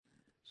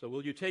So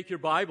will you take your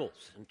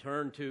Bibles and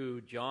turn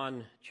to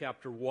John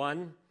chapter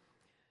 1?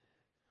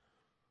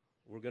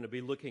 We're going to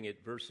be looking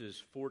at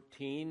verses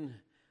 14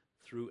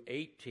 through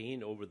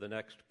 18 over the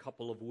next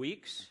couple of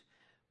weeks.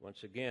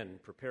 Once again,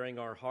 preparing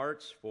our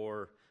hearts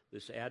for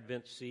this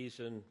Advent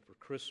season, for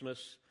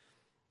Christmas.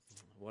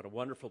 What a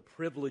wonderful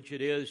privilege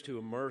it is to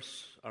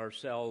immerse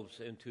ourselves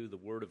into the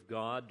Word of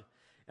God.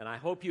 And I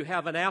hope you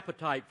have an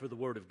appetite for the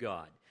Word of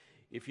God.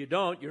 If you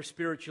don't, you're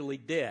spiritually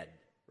dead,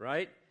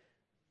 right?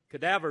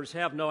 Cadavers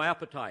have no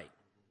appetite,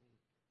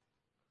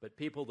 but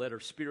people that are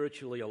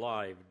spiritually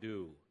alive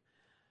do.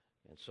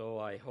 And so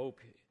I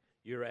hope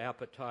your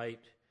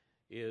appetite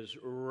is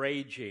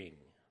raging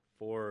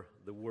for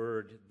the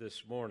Word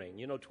this morning.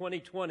 You know,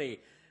 2020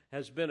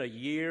 has been a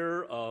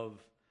year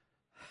of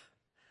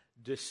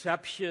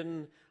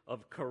deception,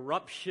 of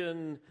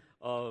corruption,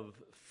 of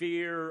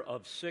fear,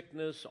 of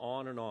sickness,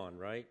 on and on,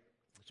 right?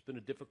 It's been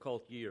a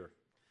difficult year.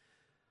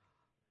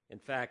 In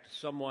fact,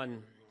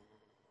 someone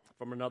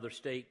from another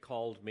state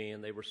called me,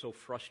 and they were so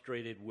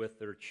frustrated with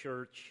their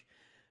church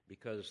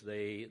because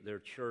their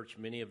church,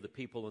 many of the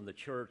people in the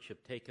church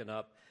have taken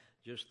up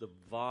just the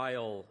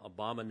vile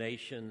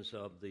abominations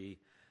of the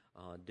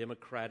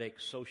Democratic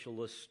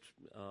Socialist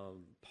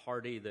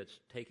Party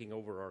that's taking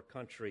over our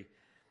country.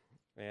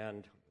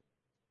 And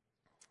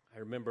I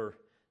remember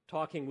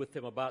talking with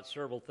them about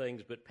several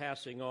things, but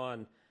passing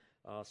on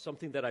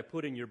something that I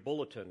put in your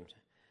bulletin,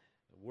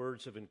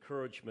 words of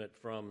encouragement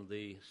from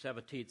the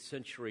 17th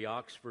century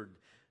Oxford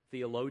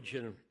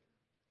theologian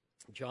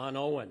John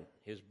Owen,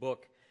 his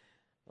book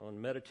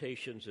on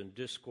Meditations and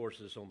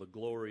Discourses on the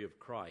Glory of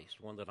Christ,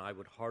 one that I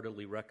would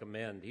heartily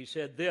recommend. He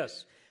said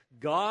this: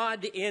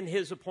 God in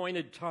his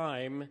appointed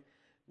time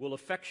will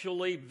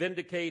effectually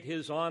vindicate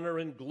his honor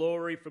and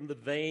glory from the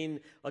vain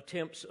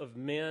attempts of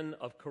men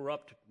of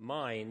corrupt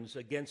minds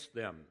against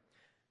them.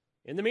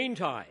 In the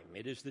meantime,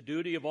 it is the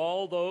duty of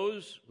all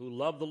those who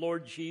love the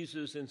Lord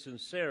Jesus in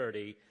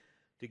sincerity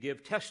to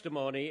give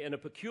testimony in a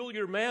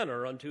peculiar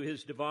manner unto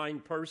his divine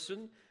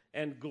person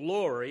and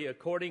glory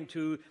according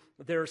to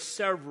their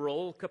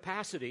several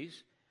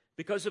capacities,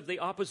 because of the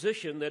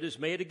opposition that is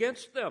made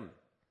against them.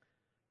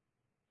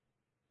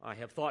 I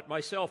have thought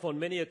myself on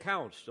many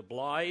accounts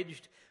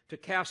obliged to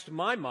cast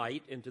my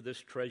mite into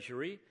this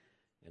treasury,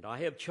 and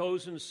I have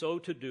chosen so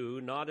to do,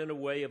 not in a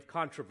way of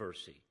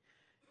controversy.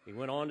 He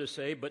went on to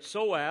say, but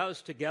so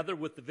as, together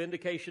with the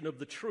vindication of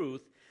the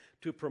truth,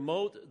 to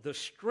promote the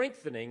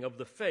strengthening of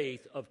the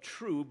faith of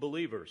true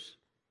believers,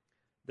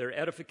 their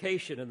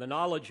edification in the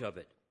knowledge of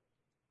it,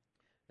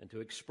 and to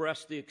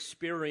express the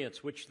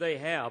experience which they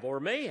have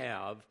or may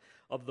have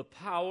of the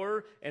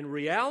power and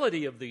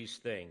reality of these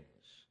things.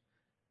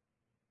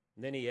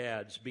 And then he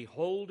adds,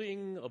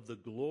 beholding of the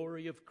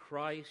glory of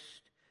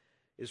Christ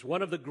is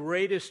one of the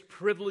greatest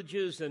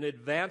privileges and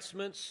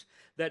advancements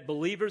that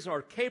believers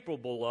are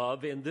capable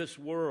of in this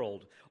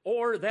world,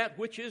 or that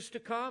which is to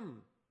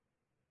come.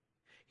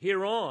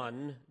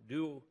 Hereon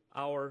do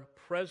our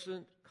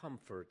present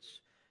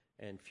comforts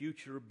and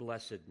future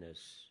blessedness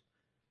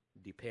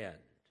depend.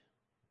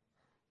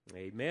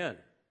 Amen.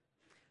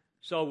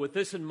 So with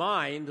this in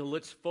mind,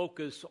 let's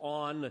focus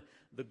on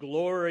the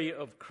glory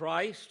of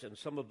Christ and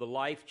some of the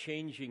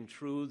life-changing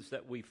truths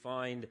that we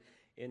find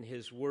in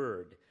his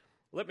word.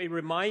 Let me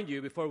remind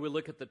you, before we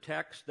look at the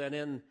text, that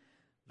in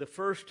the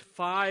first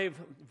 5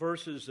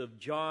 verses of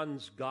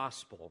John's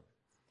gospel,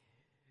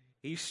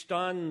 he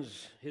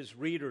stuns his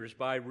readers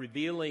by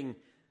revealing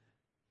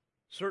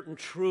certain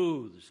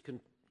truths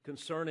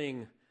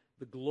concerning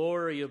the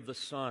glory of the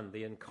Son,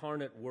 the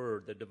incarnate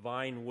Word, the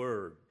divine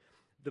Word,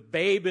 the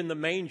babe in the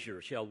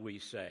manger, shall we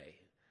say,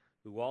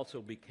 who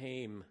also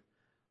became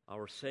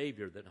our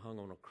Savior that hung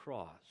on a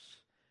cross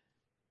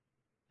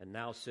and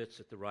now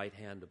sits at the right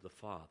hand of the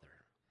Father.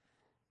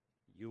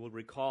 You will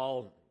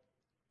recall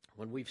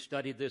when we've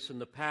studied this in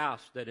the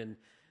past that in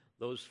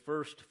those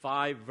first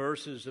 5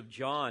 verses of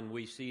John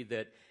we see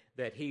that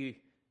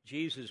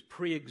Jesus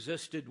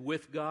pre-existed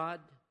with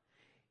God,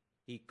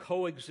 he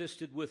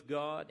coexisted with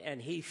God,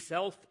 and he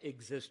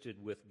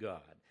self-existed with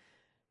God.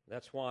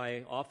 That's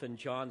why often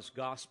John's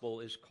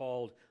gospel is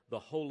called the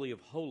Holy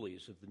of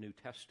Holies of the New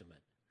Testament.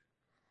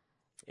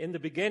 In the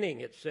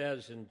beginning, it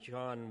says in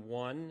John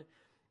 1,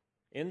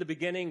 in the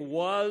beginning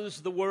was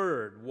the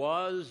Word.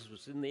 Was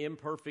in the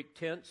imperfect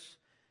tense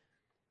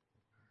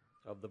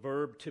of the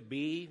verb to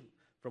be,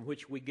 from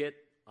which we get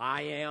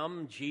I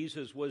am.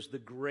 Jesus was the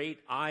great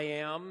I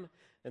am.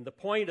 And the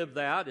point of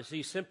that is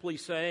he's simply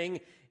saying,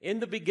 in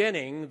the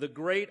beginning, the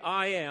great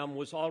I am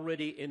was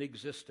already in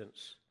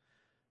existence.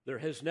 There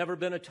has never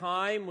been a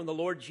time when the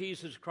Lord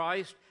Jesus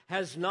Christ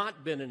has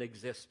not been in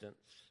existence.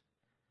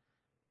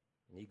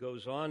 And he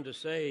goes on to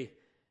say,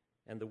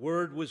 and the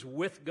Word was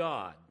with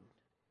God.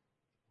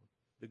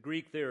 The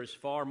Greek there is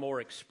far more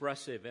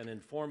expressive and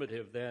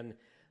informative than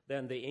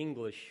the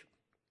English.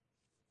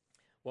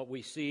 What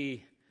we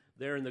see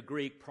there in the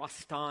Greek,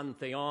 proston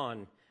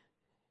theon,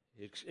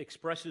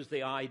 expresses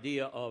the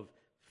idea of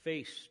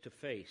face to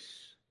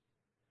face.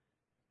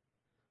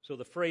 So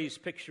the phrase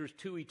pictures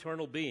 2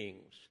 eternal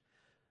beings,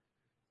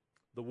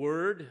 The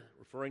Word,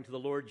 referring to the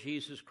Lord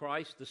Jesus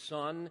Christ, the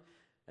Son,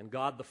 and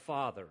God the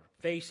Father,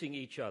 facing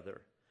each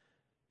other,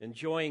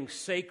 enjoying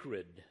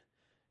sacred,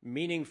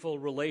 meaningful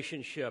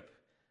relationship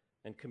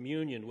and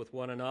communion with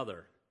one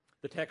another.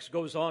 The text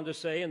goes on to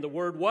say, and the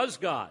Word was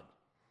God.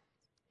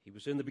 He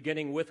was in the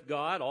beginning with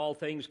God. All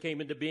things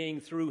came into being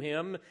through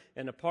him,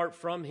 and apart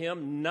from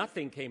him,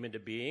 nothing came into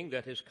being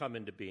that has come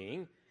into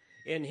being.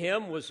 In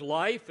him was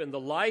life, and the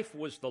life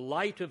was the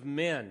light of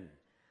men.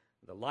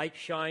 The light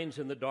shines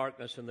in the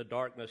darkness, and the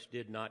darkness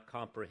did not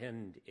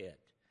comprehend it.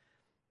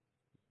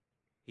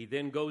 He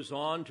then goes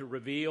on to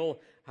reveal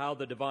how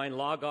the divine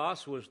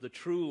Logos was the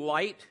true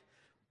light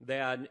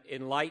that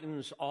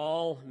enlightens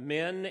all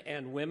men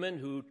and women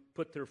who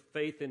put their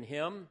faith in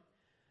him.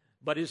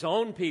 But his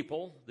own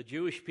people, the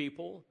Jewish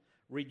people,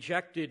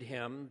 rejected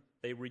him.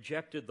 They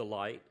rejected the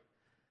light.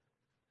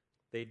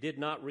 They did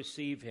not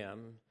receive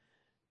him.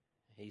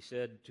 He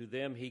said to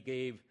them he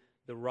gave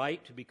the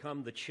right to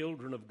become the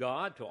children of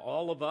God to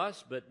all of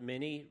us, but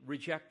many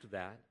reject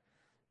that.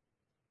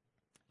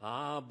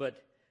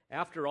 But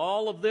after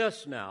all of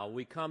this now,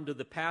 we come to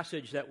the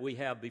passage that we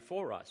have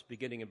before us,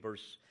 beginning in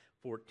verse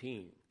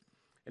 14.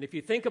 And if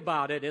you think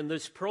about it, in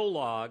this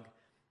prologue,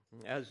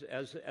 as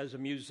a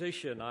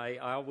musician, I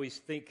always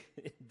think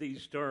in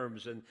these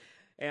terms.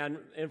 And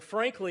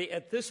frankly,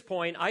 at this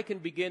point, I can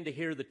begin to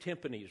hear the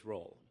timpanis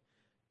roll.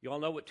 You all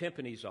know what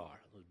timpanis are,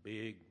 those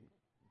big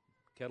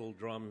kettle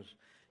drums.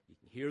 You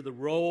can hear the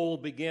roll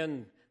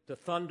begin to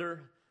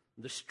thunder.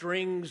 The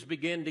strings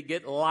begin to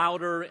get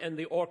louder in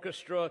the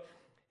orchestra.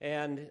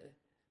 And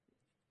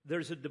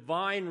there's a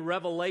divine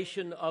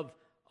revelation of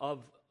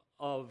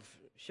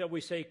shall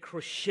we say,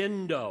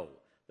 crescendo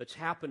that's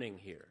happening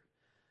here.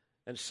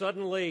 And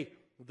suddenly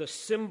the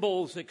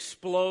cymbals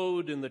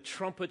explode and the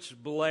trumpets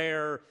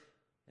blare,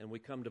 and we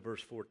come to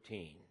verse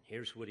 14.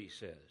 Here's what he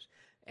says.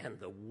 And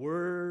the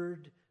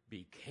Word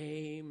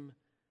became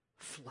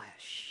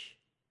flesh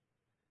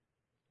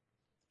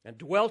and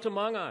dwelt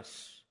among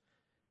us.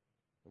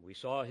 And we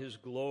saw his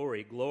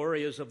glory.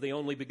 Glory is of the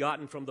only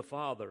begotten from the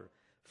Father,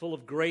 full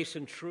of grace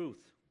and truth.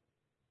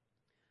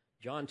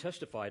 John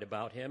testified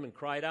about him and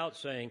cried out,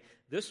 saying,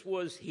 This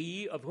was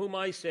he of whom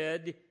I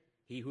said,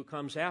 He who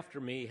comes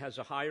after me has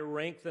a higher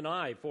rank than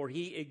I, for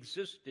he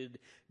existed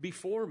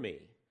before me.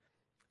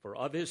 For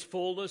of his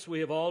fullness we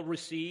have all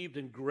received,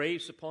 and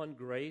grace upon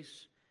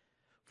grace.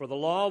 For the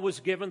law was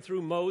given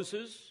through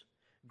Moses,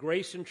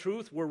 grace and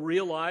truth were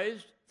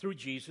realized through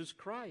Jesus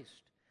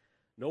Christ.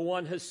 No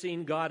one has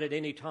seen God at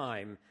any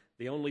time,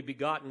 the only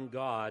begotten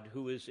God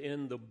who is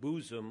in the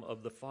bosom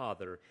of the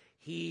Father.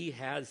 He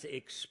has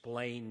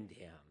explained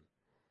him.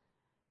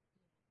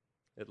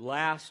 At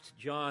last,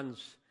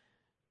 John's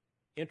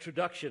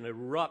introduction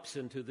erupts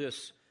into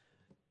this,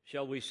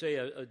 shall we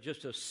say,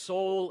 just a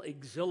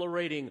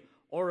soul-exhilarating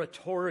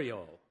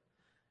oratorio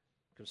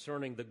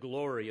concerning the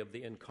glory of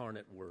the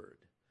incarnate Word,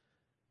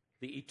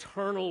 the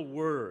eternal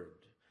Word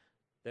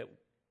that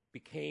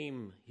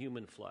became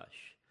human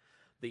flesh,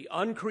 the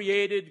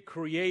uncreated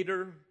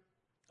creator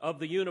of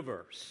the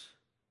universe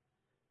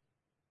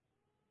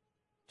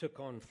took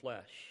on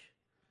flesh.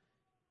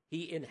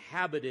 He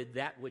inhabited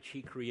that which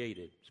he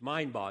created. It's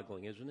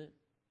mind-boggling, isn't it?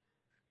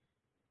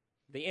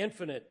 The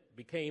infinite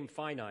became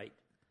finite.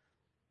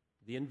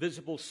 The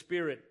invisible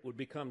spirit would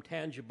become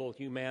tangible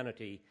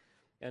humanity.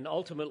 And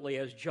ultimately,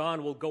 as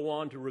John will go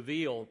on to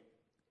reveal,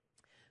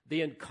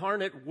 the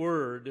incarnate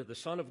Word, the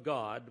Son of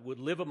God, would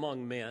live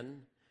among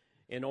men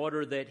in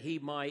order that he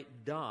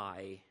might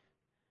die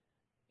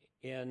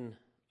in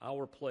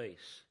our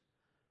place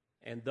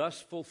and thus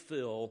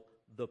fulfill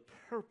the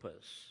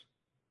purpose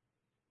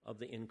of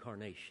the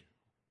incarnation.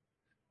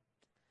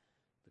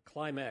 The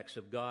climax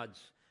of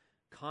God's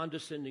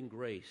condescending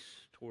grace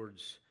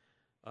towards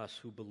us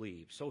who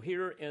believe. So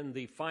here in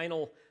the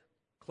final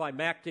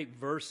climactic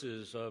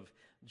verses of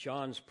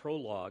John's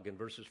prologue in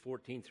verses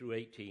 14 through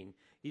 18,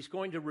 he's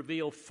going to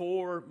reveal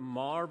four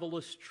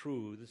marvelous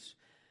truths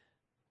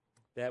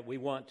that we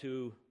want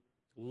to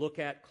look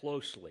at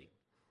closely.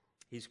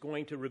 He's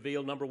going to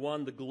reveal, number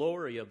one, the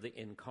glory of the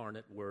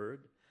incarnate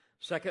Word.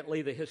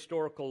 Secondly, the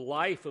historical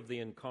life of the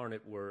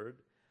incarnate Word.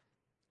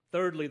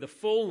 Thirdly, the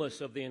fullness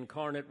of the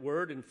incarnate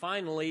Word. And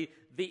finally,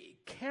 the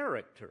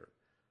character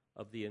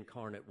of the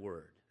incarnate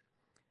Word.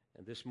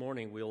 And this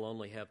morning, we'll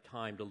only have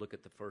time to look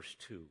at the first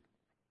two.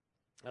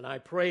 And I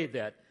pray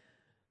that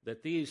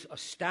these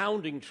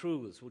astounding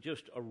truths will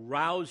just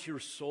arouse your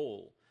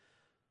soul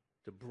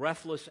to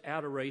breathless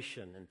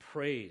adoration and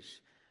praise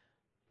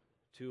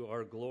to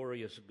our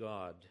glorious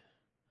God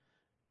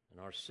and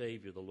our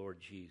Savior, the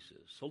Lord Jesus.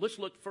 So let's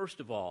look first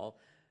of all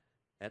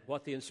at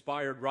what the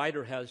inspired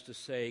writer has to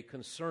say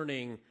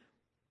concerning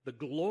the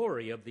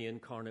glory of the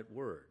incarnate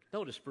Word.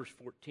 Notice verse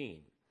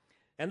 14.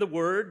 And the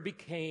Word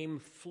became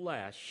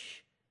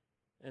flesh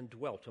and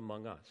dwelt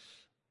among us.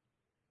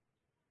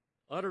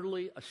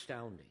 Utterly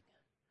astounding.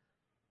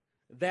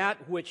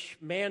 That which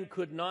man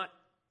could not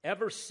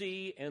ever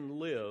see and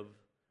live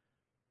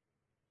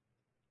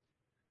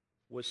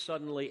was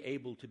suddenly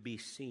able to be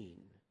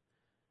seen,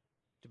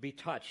 to be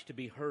touched, to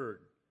be heard,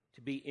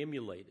 to be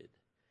emulated.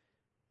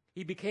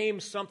 He became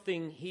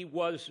something he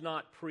was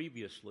not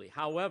previously.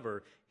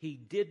 However, he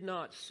did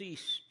not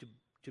cease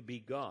to be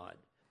God.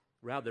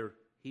 Rather,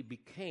 he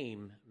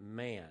became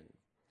man.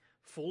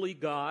 Fully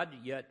God,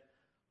 yet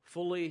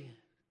fully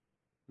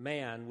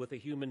man with a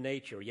human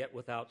nature, yet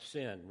without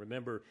sin.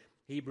 Remember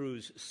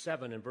Hebrews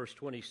 7 and verse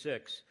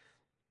 26.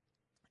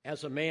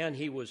 As a man,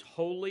 he was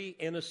holy,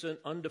 innocent,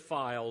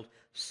 undefiled,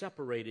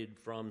 separated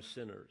from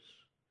sinners.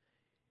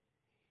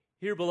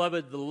 Here,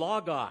 beloved, the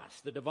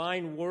Logos, the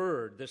divine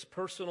Word, this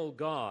personal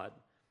God,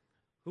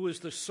 who is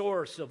the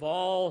source of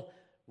all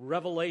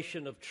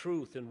revelation of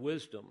truth and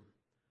wisdom,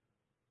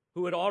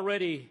 who had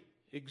already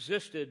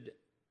existed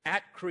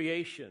at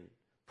creation,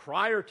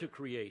 prior to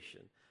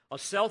creation, a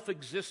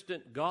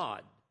self-existent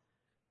God,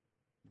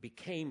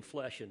 became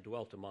flesh and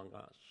dwelt among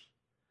us.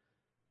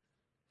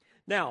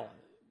 Now,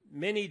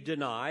 many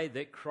deny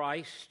that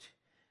Christ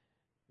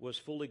was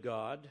fully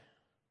God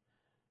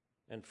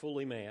and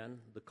fully man.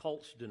 The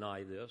cults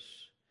deny this,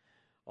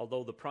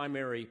 although the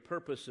primary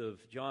purpose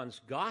of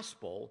John's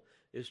gospel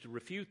is to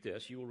refute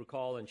this. You will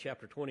recall in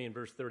chapter 20 and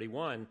verse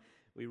 31,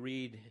 we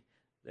read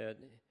that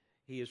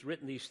he has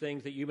written these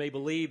things that you may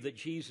believe that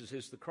Jesus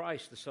is the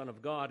Christ, the Son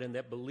of God, and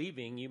that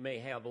believing you may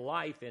have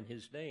life in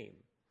his name.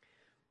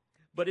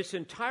 But it's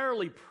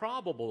entirely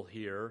probable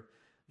here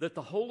that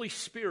the Holy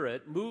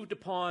Spirit moved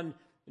upon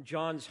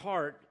John's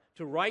heart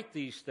to write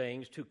these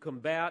things to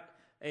combat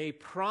a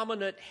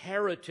prominent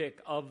heretic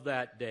of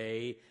that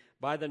day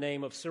by the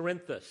name of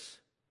Cerinthus,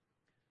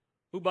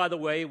 who, by the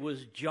way,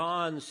 was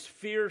John's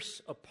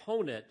fierce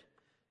opponent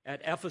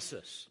at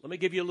Ephesus. Let me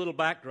give you a little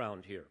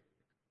background here.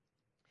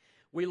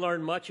 We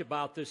learn much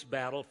about this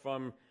battle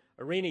from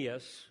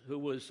Irenaeus, who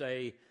was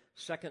a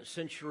 2nd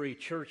century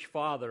church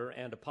father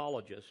and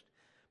apologist.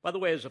 By the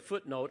way, as a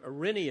footnote,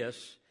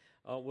 Irenaeus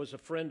was a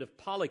friend of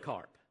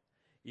Polycarp.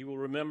 You will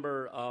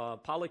remember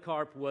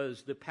Polycarp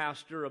was the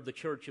pastor of the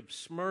church of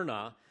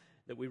Smyrna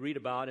that we read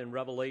about in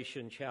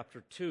Revelation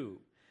chapter 2.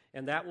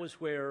 And that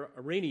was where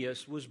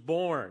Irenaeus was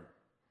born.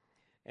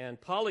 And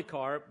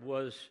Polycarp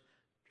was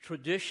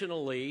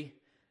traditionally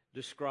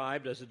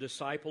described as a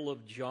disciple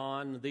of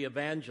John the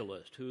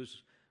Evangelist,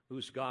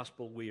 whose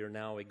gospel we are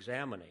now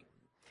examining.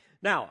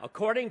 Now,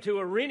 according to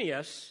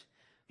Irenaeus,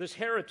 this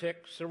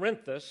heretic,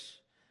 Cerinthus,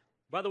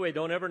 by the way,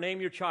 don't ever name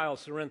your child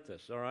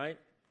Cerinthus, all right?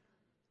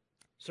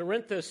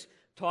 Cerinthus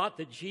taught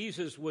that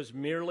Jesus was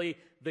merely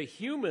the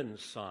human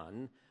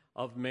son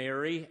of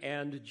Mary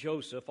and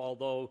Joseph,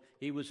 although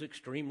he was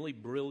extremely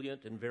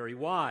brilliant and very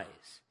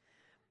wise.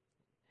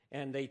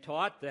 And they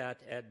taught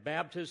that at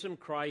baptism,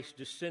 Christ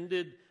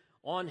descended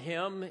on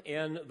him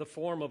in the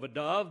form of a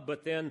dove,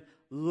 but then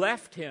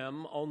left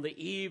him on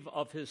the eve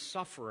of his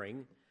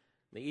suffering,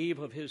 the eve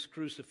of his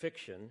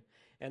crucifixion,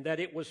 and that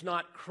it was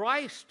not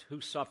Christ who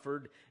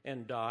suffered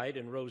and died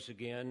and rose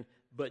again,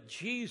 but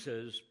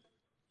Jesus,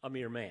 a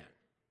mere man.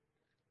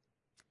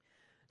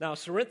 Now,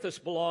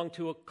 Cerinthus belonged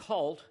to a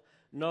cult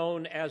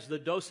known as the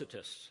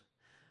Docetists.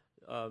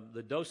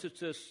 The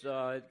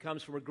Docetists it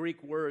comes from a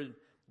Greek word,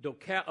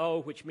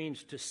 dokeo, which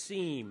means to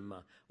seem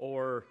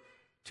or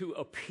to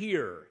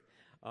appear.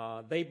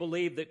 They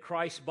believed that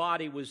Christ's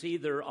body was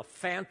either a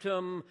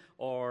phantom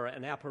or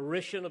an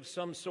apparition of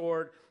some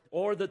sort,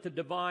 or that the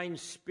divine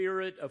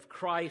spirit of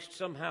Christ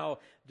somehow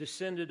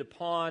descended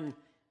upon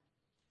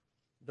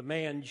the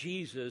man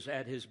Jesus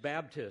at his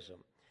baptism.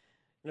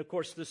 And of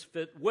course, this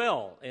fit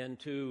well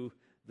into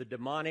the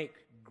demonic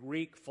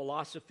Greek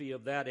philosophy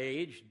of that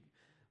age,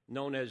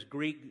 known as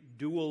Greek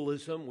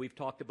dualism. We've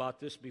talked about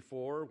this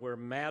before, where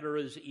matter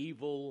is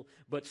evil,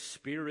 but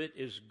spirit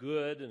is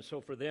good. And so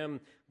for them,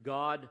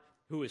 God,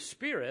 who is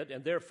spirit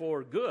and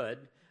therefore good,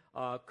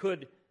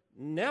 could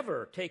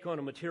never take on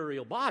a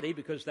material body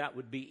because that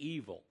would be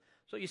evil.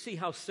 So you see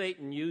how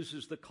Satan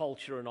uses the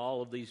culture and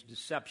all of these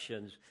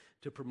deceptions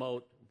to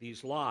promote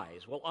these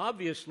lies. Well,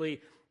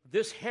 obviously,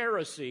 this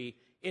heresy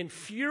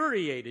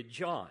infuriated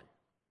John,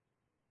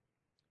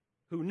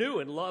 who knew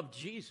and loved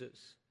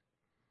Jesus.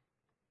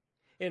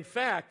 In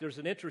fact, there's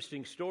an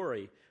interesting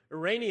story.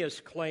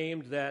 Irenaeus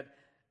claimed that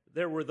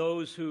there were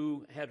those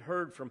who had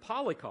heard from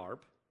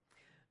Polycarp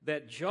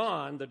that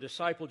John, the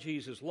disciple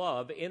Jesus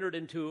loved, entered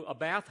into a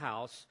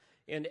bathhouse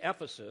in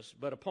Ephesus,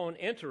 but upon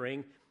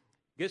entering,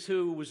 guess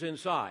who was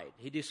inside?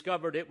 He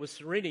discovered it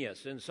was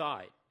Irenaeus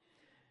inside.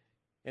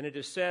 And it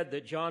is said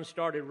that John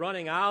started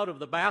running out of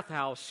the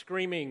bathhouse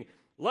screaming,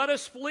 "Let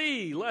us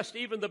flee, lest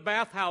even the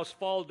bathhouse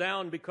fall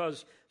down,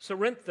 because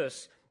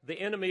Cerinthus, the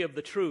enemy of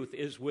the truth,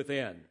 is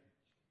within."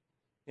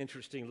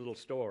 Interesting little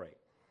story.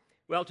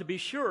 Well, to be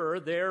sure,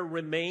 there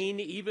remain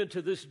even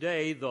to this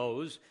day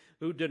those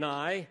who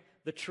deny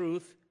the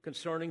truth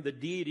concerning the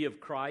deity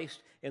of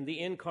Christ and the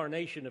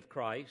incarnation of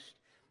Christ.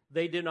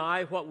 They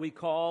deny what we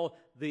call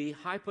the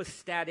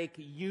hypostatic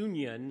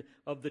union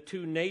of the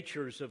two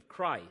natures of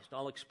Christ.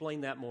 I'll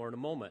explain that more in a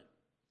moment.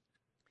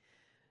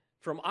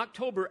 From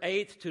October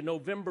 8th to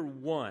November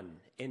 1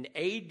 in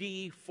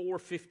AD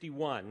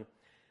 451,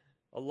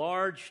 a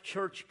large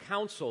church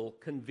council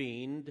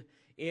convened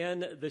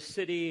in the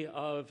city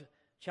of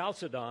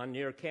Chalcedon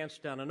near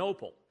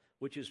Constantinople,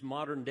 which is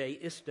modern-day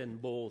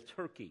Istanbul,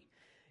 Turkey.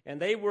 And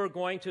they were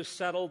going to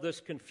settle this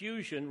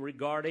confusion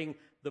regarding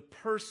the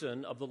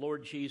person of the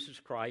Lord Jesus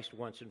Christ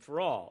once and for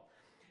all.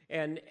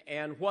 And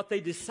what they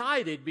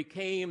decided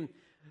became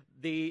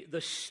the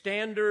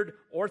standard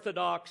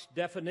Orthodox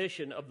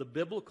definition of the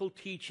biblical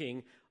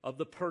teaching of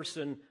the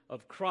person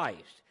of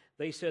Christ.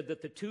 They said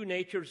that the two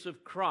natures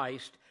of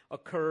Christ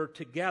occur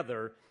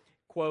together,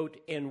 quote,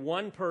 in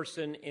one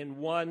person, in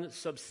one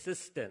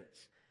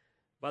subsistence.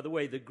 By the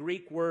way, the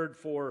Greek word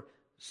for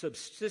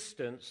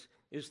subsistence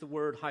is the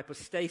word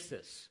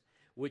hypostasis,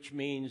 which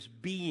means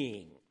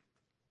being.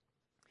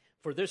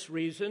 For this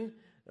reason,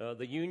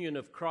 the union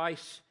of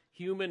Christ's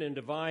human and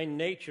divine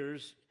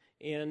natures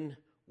in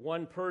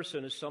one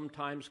person is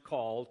sometimes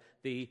called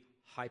the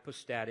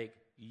hypostatic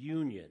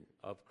union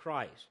of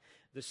Christ.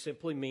 This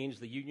simply means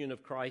the union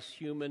of Christ's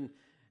human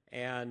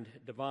and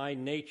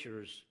divine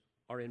natures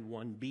are in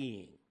one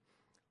being.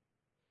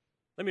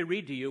 Let me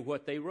read to you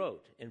what they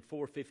wrote in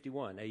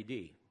 451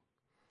 AD.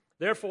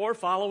 Therefore,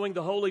 following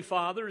the Holy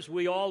Fathers,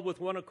 we all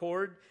with one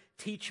accord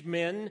teach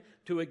men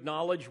to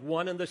acknowledge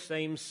one and the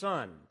same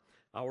Son,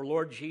 our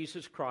Lord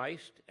Jesus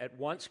Christ, at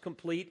once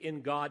complete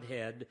in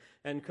Godhead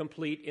and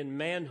complete in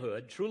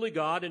manhood, truly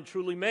God and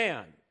truly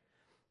man,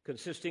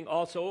 consisting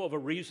also of a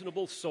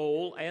reasonable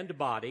soul and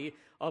body,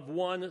 of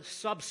one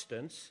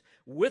substance,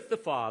 with the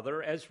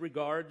Father as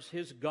regards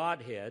his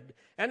Godhead,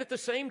 and at the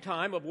same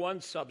time of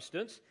one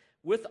substance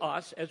with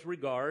us as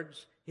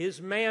regards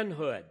his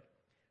manhood,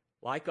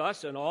 like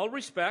us in all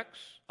respects,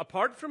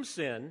 apart from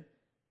sin,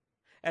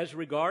 as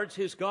regards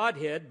his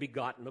Godhead,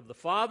 begotten of the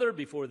Father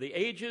before the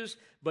ages,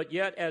 but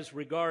yet as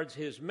regards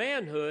his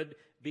manhood,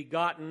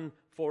 begotten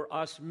for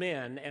us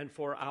men and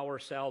for our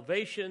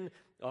salvation,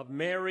 of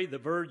Mary the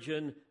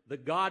Virgin, the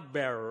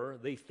God-bearer,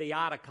 the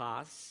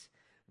Theotokos,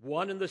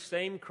 one and the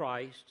same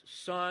Christ,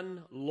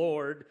 Son,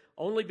 Lord,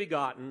 only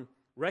begotten,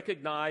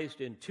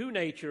 recognized in two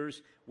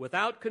natures,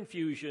 without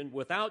confusion,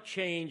 without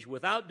change,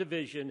 without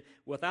division,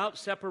 without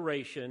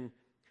separation,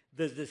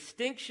 the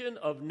distinction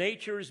of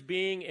natures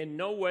being in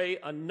no way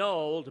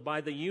annulled by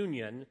the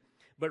union,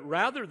 but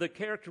rather the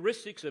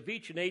characteristics of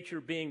each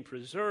nature being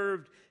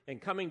preserved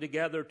and coming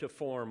together to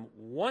form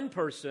one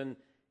person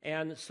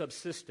and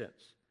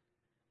subsistence.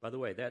 By the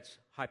way, that's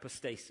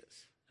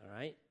hypostasis, all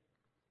right?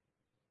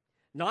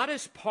 Not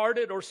as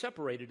parted or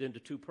separated into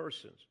two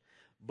persons,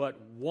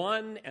 but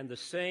one and the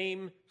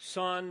same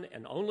Son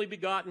and only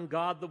begotten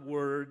God the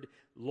Word,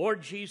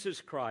 Lord Jesus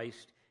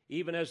Christ,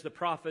 even as the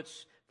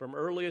prophets from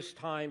earliest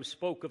times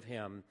spoke of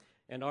him,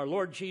 and our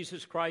Lord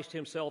Jesus Christ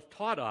himself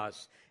taught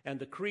us, and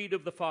the creed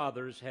of the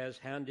fathers has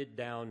handed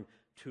down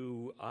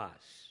to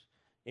us.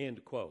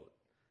 End quote.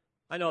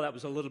 I know that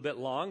was a little bit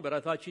long, but I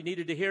thought you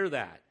needed to hear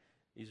that.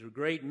 These are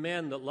great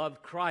men that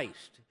loved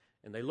Christ,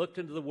 and they looked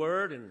into the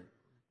Word, and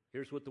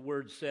here's what the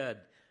Word said,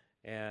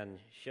 and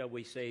shall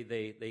we say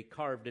they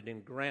carved it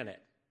in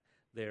granite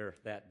there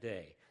that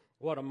day.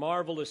 What a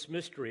marvelous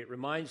mystery. It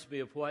reminds me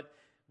of what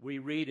we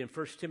read in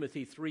 1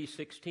 Timothy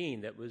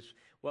 3:16. That was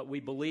what we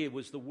believe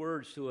was the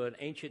words to an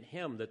ancient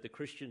hymn that the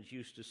Christians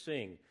used to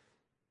sing.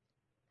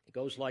 It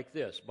goes like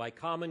this: by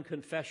common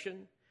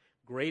confession,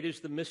 great is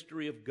the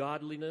mystery of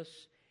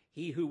godliness.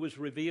 He who was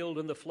revealed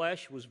in the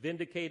flesh was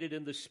vindicated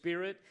in the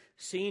Spirit,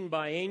 seen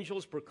by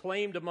angels,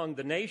 proclaimed among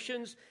the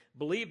nations,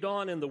 believed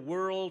on in the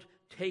world,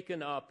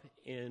 taken up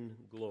in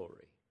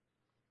glory.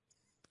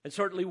 And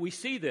certainly we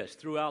see this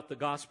throughout the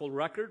gospel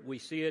record. We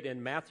see it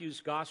in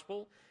Matthew's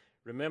gospel.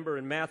 Remember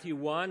in Matthew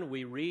 1,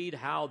 we read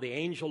how the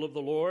angel of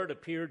the Lord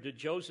appeared to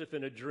Joseph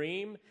in a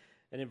dream.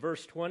 And in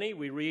verse 20,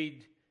 we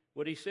read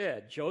what he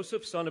said: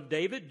 Joseph, son of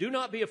David, do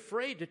not be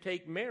afraid to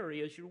take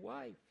Mary as your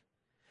wife.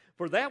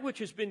 For that which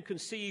has been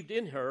conceived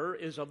in her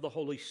is of the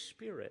Holy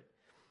Spirit.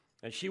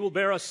 And she will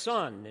bear a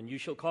son, and you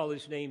shall call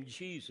his name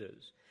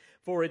Jesus.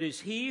 For it is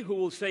he who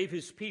will save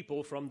his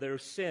people from their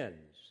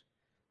sins.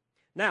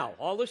 Now,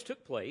 all this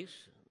took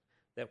place,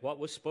 that what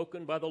was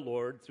spoken by the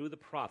Lord through the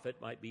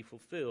prophet might be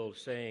fulfilled,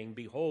 saying,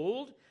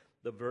 Behold,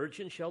 the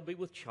virgin shall be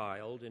with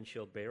child, and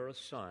shall bear a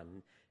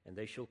son, and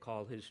they shall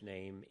call his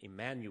name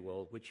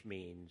Emmanuel, which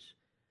means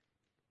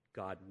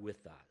God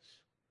with us.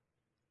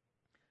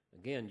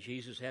 Again,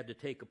 Jesus had to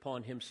take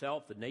upon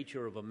himself the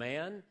nature of a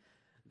man,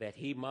 that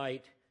he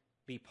might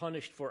be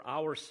punished for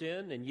our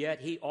sin, and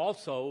yet he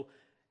also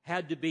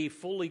had to be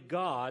fully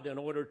God in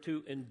order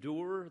to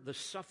endure the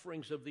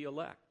sufferings of the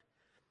elect.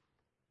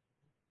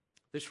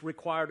 This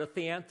required a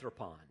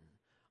theanthropon,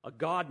 a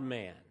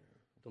God-man,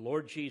 the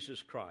Lord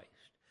Jesus Christ.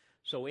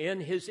 So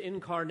in his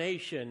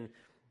incarnation,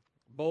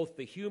 both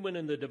the human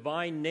and the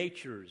divine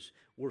natures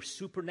were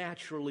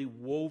supernaturally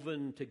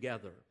woven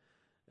together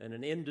in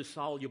an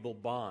indissoluble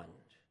bond.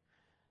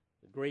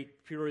 The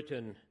great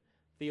Puritan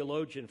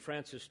theologian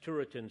Francis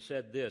Turretin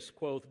said this,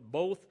 quote,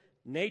 both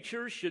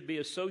natures should be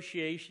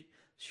associated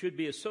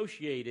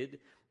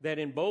that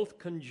in both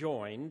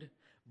conjoined,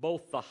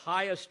 both the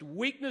highest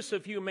weakness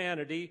of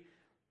humanity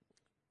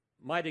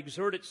might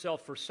exert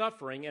itself for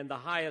suffering, and the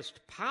highest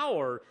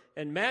power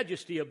and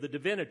majesty of the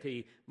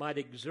divinity might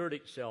exert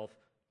itself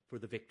for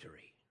the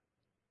victory.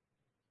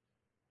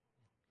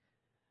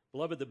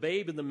 Beloved, the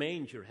babe in the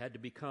manger had to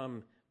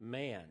become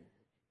man.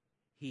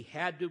 He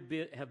had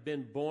to have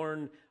been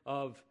born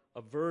of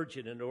a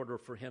virgin in order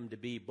for him to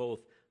be both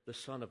the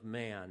Son of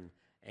Man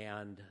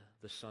and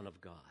the Son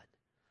of God.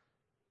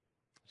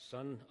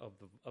 Son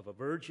of a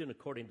virgin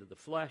according to the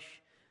flesh,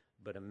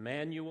 but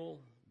Emmanuel,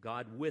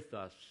 God with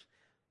us,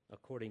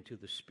 according to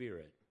the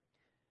Spirit.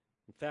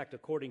 In fact,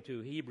 according to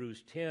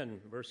Hebrews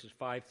 10, verses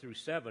 5 through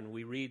 7,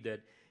 we read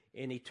that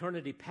in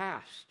eternity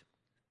past,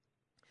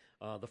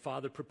 the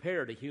Father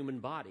prepared a human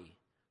body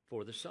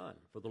for the Son,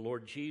 for the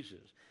Lord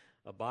Jesus,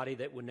 a body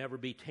that would never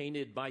be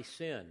tainted by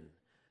sin.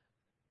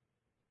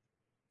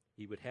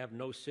 He would have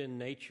no sin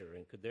nature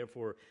and could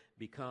therefore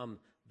become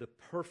the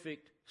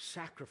perfect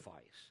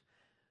sacrifice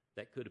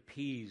that could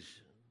appease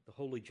the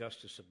holy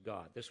justice of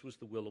God. This was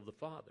the will of the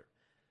Father.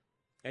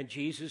 And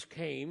Jesus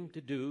came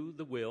to do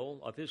the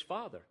will of his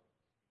Father,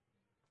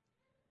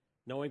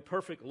 knowing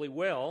perfectly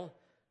well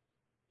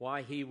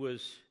why he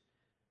was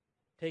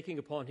taking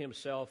upon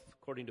himself,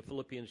 according to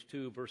Philippians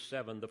 2, verse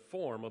 7, the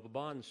form of a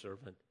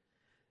bondservant,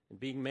 and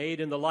being made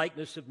in the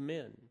likeness of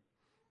men.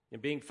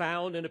 And being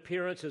found in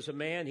appearance as a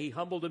man, he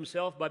humbled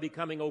himself by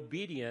becoming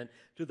obedient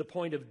to the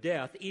point of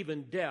death,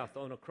 even death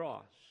on a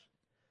cross.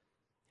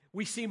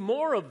 We see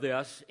more of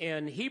this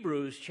in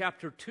Hebrews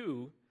chapter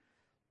 2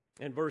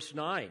 and verse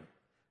 9.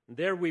 And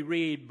there we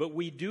read, "But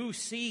we do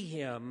see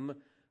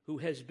him who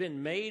has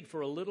been made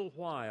for a little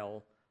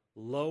while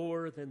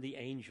lower than the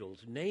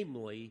angels,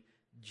 namely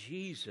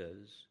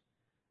Jesus,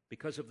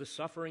 because of the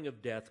suffering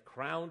of death,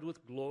 crowned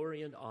with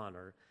glory and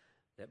honor,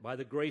 that by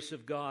the grace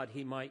of God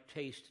he might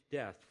taste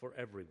death for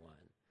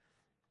everyone."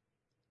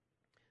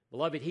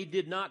 Beloved, he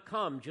did not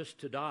come just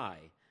to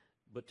die,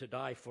 but to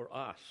die for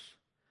us.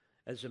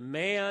 As a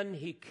man,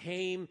 he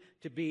came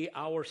to be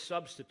our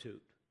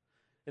substitute.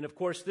 And of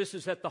course, this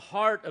is at the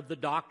heart of the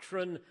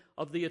doctrine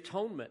of the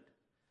atonement.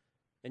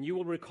 And you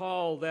will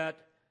recall that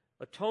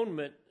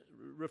atonement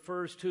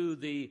refers to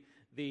the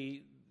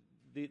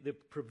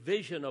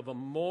provision of a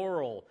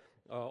moral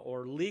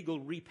or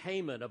legal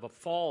repayment of a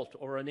fault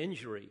or an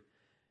injury.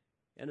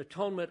 And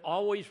atonement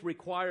always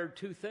required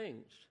two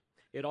things.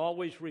 It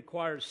always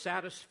required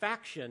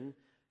satisfaction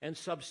and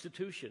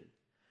substitution.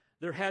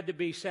 There had to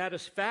be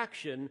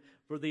satisfaction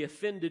for the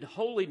offended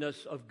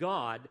holiness of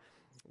God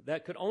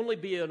that could only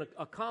be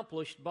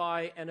accomplished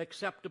by an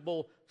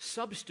acceptable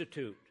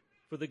substitute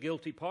for the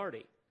guilty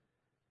party.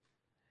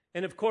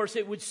 And of course,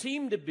 it would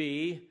seem to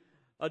be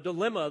a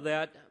dilemma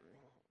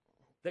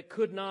that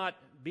could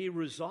not be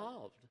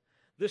resolved.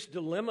 This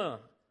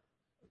dilemma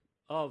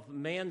of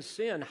man's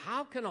sin.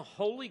 How can a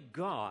holy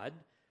God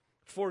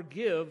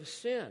forgive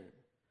sin?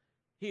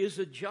 He is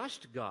a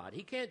just God.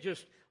 He can't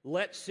just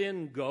let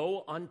sin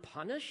go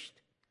unpunished.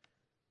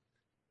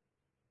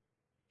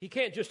 He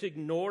can't just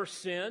ignore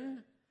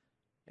sin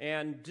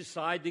and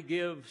decide to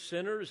give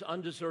sinners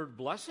undeserved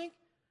blessing.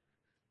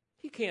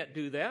 He can't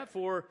do that,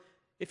 for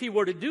if he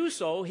were to do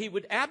so, he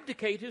would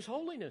abdicate his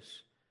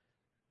holiness.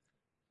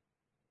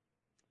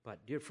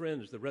 But, dear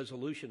friends, the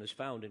resolution is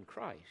found in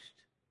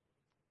Christ.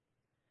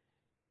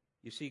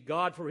 You see,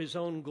 God, for his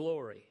own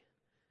glory,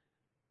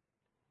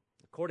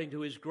 according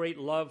to his great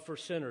love for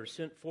sinners,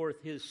 sent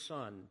forth his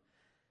Son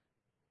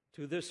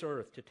to this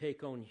earth to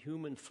take on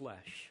human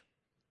flesh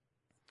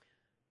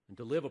and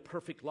to live a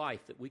perfect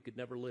life that we could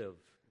never live.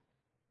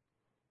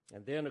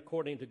 And then,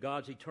 according to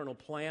God's eternal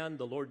plan,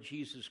 the Lord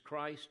Jesus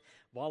Christ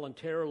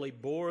voluntarily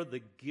bore the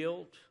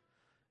guilt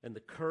and the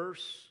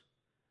curse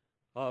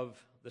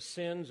of the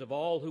sins of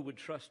all who would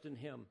trust in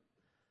him.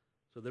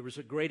 So there was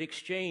a great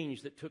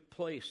exchange that took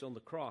place on the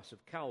cross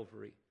of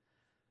Calvary.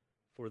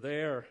 For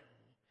there,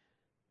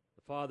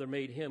 the Father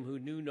made him who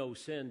knew no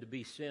sin to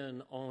be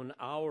sin on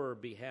our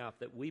behalf,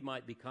 that we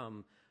might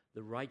become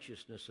the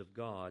righteousness of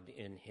God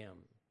in him.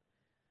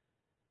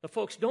 Now,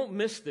 folks, don't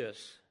miss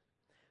this.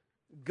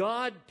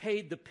 God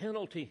paid the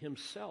penalty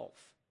himself,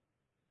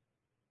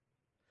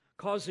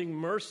 causing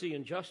mercy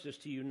and justice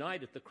to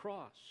unite at the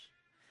cross.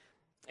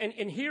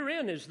 And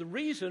herein is the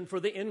reason for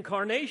the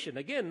incarnation.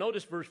 Again,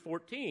 notice verse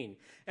 14.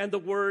 And the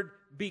word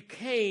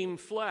became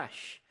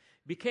flesh.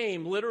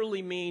 Became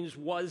literally means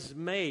was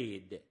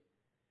made.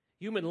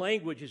 Human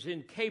language is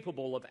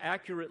incapable of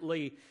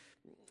accurately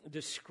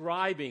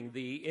describing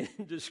the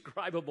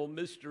indescribable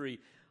mystery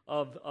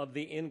of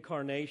the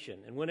incarnation.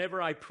 And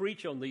whenever I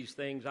preach on these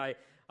things,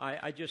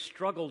 I just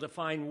struggle to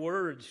find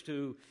words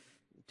to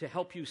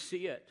help you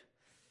see it.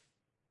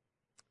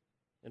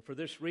 And for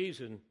this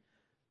reason,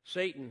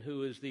 Satan,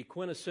 who is the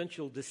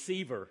quintessential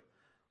deceiver,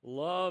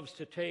 loves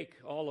to take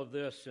all of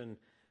this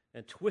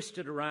and twist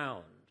it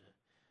around.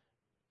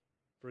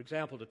 For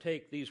example, to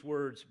take these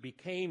words,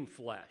 became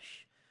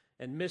flesh,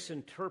 and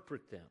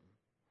misinterpret them.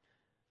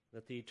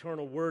 That the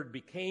eternal Word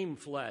became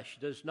flesh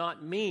does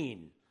not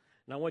mean,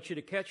 and I want you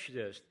to catch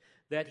this,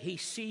 that he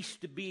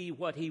ceased to be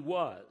what he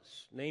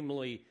was,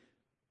 namely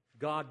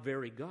God,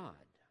 very God.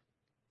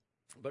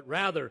 But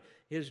rather,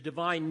 his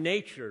divine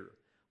nature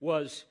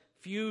was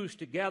fused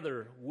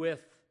together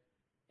with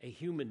a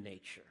human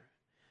nature.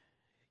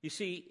 You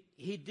see,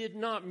 he did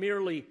not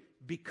merely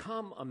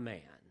become a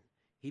man,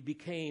 he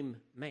became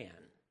man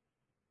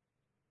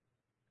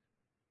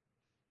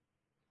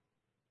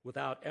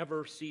without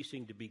ever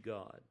ceasing to be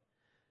God.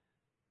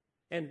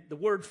 And the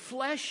word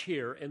flesh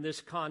here in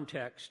this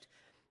context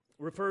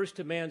refers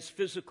to man's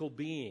physical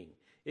being.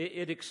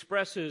 It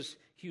expresses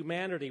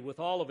humanity with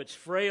all of its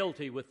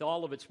frailty, with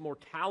all of its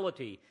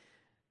mortality.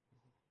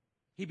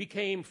 He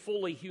became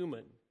fully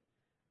human.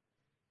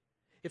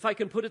 If I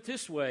can put it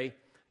this way,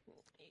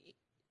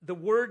 the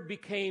Word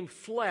became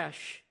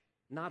flesh,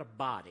 not a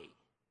body.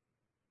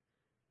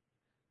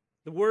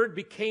 The Word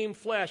became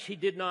flesh. He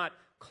did not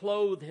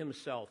clothe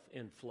himself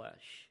in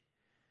flesh.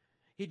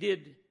 He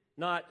did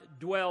not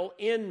dwell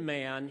in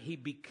man. He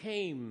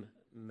became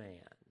man.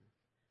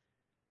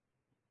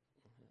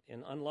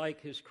 And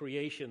unlike his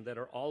creation that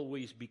are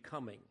always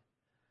becoming,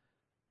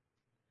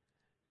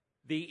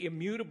 the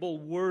immutable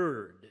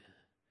Word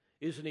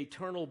is an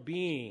eternal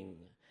being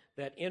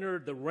that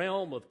entered the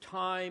realm of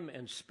time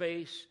and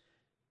space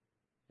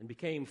and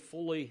became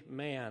fully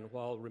man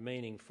while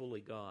remaining fully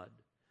God.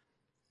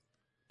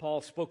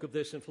 Paul spoke of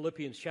this in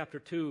Philippians chapter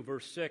 2,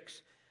 verse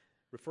 6,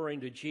 referring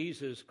to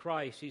Jesus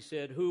Christ. He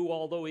said, who,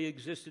 although he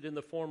existed in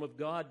the form of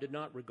God, did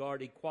not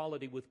regard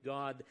equality with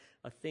God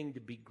a thing to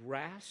be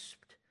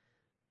grasped,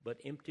 but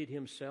emptied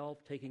himself,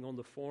 taking on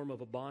the form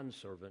of a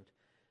bondservant,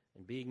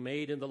 and being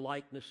made in the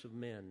likeness of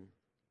men.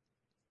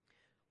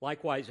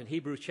 Likewise, in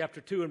Hebrews chapter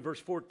 2 and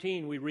verse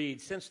 14, we read,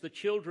 since the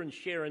children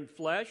share in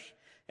flesh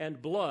and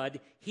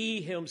blood,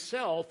 he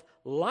himself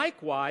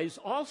likewise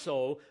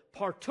also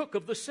partook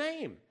of the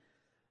same,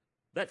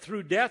 that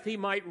through death he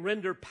might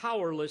render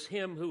powerless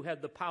him who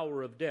had the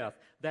power of death,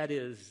 that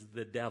is,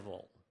 the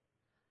devil.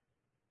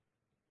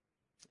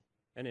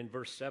 And in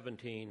verse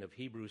 17 of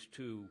Hebrews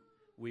 2,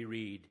 we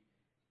read,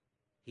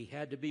 he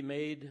had to be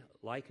made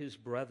like his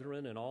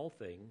brethren in all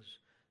things,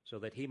 so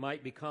that he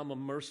might become a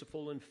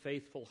merciful and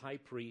faithful high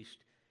priest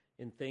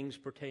in things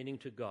pertaining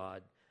to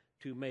God,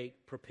 to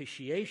make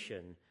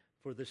propitiation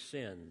for the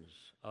sins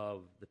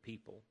of the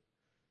people.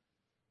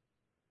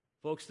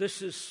 Folks,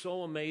 this is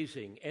so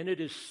amazing, and it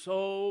is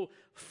so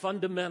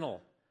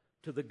fundamental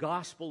to the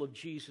gospel of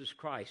Jesus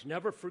Christ.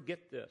 Never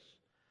forget this.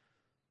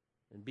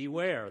 And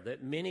beware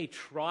that many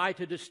try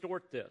to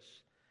distort this.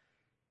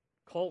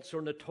 Cults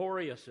are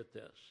notorious at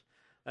this.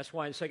 That's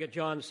why in 2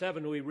 John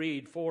 7 we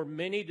read, for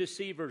many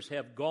deceivers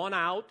have gone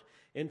out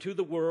into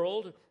the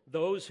world,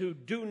 those who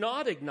do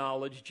not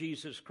acknowledge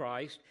Jesus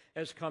Christ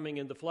as coming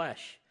in the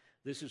flesh.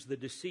 This is the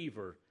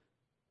deceiver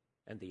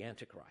and the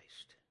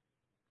Antichrist.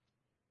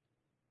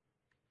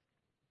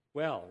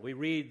 Well, we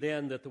read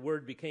then that the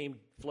Word became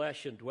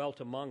flesh and dwelt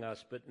among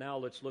us, but now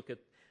let's look at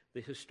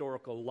the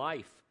historical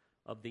life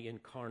of the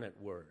incarnate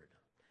Word.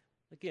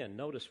 Again,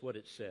 notice what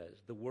it says.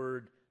 The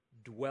Word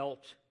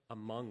dwelt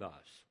among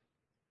us.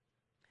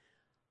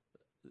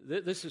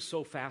 This is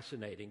so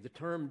fascinating. The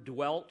term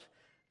dwelt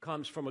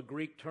comes from a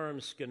Greek term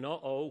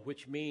skenoo,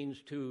 which means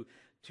to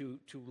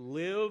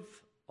live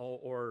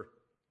or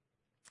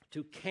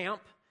to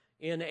camp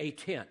in a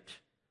tent.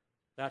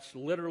 That's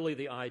literally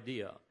the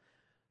idea.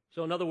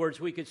 So in other words,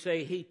 we could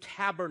say he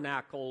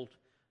tabernacled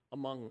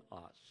among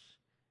us.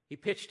 He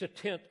pitched a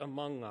tent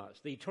among us.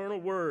 The eternal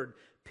Word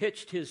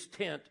pitched his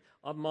tent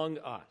among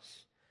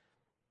us.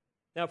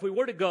 Now, if we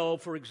were to go,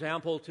 for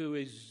example,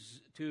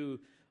 to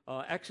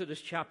Exodus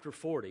chapter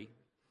 40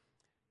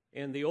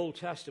 in the Old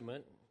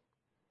Testament,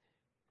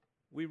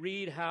 we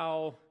read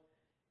how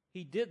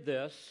he did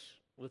this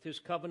with his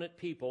covenant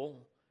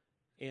people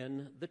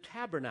in the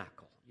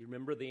tabernacle. You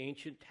remember the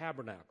ancient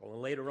tabernacle,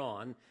 and later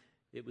on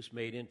it was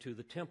made into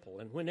the temple.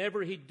 And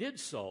whenever he did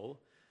so,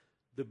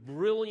 the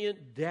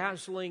brilliant,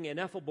 dazzling,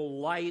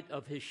 ineffable light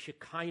of his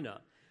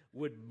Shekinah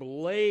would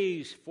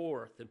blaze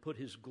forth and put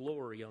his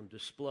glory on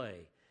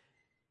display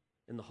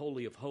in the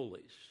Holy of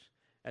Holies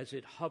as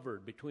it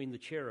hovered between the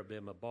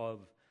cherubim above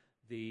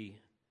the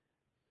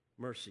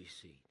mercy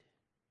seat.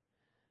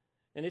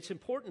 And it's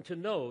important to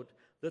note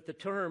that the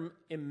term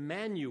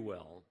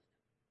Emmanuel,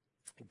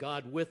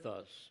 God with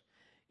us,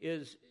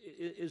 is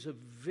a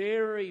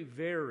very,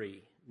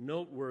 very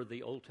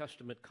noteworthy Old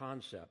Testament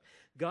concept.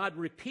 God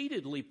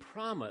repeatedly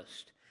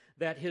promised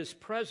that his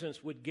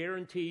presence would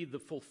guarantee the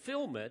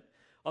fulfillment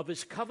of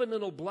his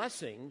covenantal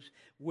blessings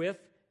with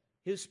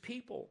his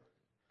people.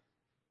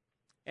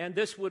 And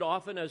this would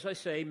often, as I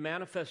say,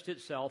 manifest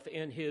itself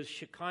in his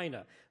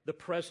Shekinah, the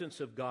presence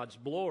of God's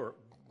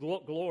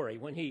glory,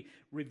 when he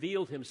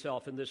revealed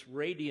himself in this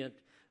radiant,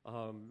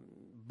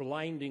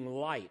 blinding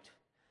light.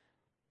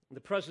 The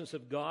presence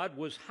of God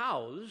was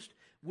housed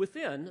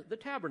within the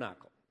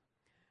tabernacle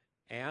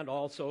and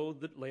also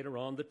later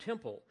on the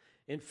temple.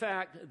 In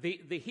fact,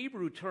 the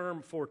Hebrew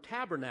term for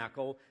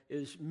tabernacle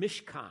is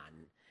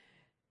mishkan,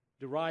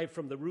 derived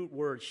from the root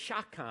word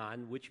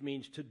shakan, which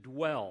means to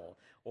dwell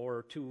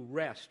or to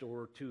rest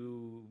or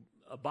to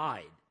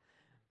abide.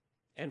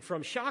 And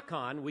from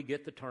shakan, we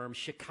get the term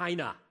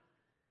Shekinah,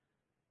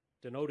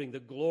 denoting the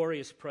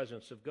glorious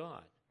presence of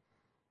God.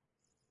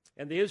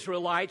 And the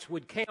Israelites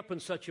would camp in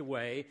such a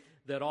way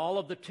that all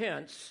of the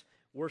tents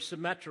were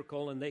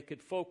symmetrical, and they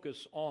could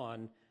focus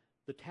on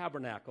the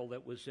tabernacle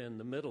that was in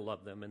the middle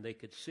of them, and they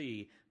could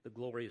see the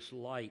glorious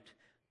light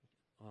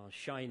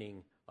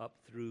shining up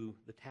through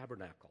the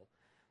tabernacle.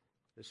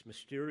 This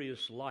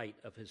mysterious light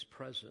of his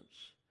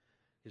presence,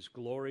 his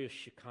glorious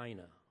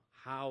Shekinah,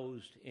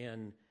 housed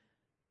in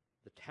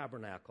the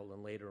tabernacle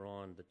and later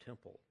on the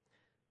temple.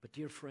 But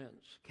dear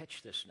friends,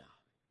 catch this now.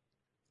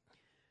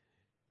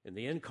 In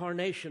the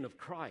incarnation of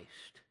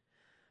Christ,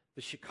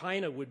 the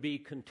Shekinah would be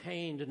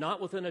contained not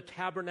within a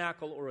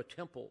tabernacle or a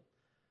temple,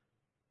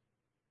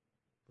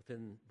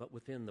 but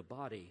within the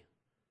body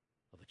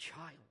of a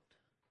child.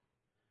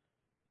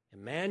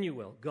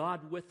 Emmanuel,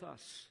 God with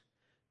us,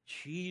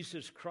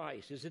 Jesus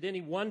Christ. Is it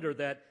any wonder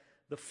that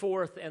the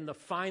fourth and the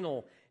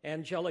final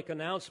angelic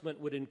announcement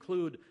would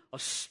include a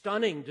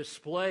stunning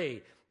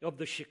display of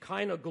the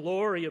Shekinah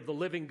glory of the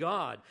living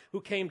God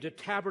who came to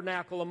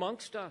tabernacle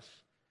amongst us,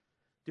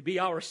 to be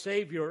our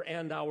Savior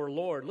and our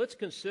Lord? Let's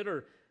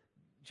consider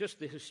just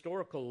the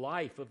historical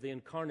life of the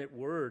incarnate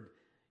Word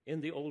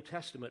in the Old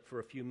Testament for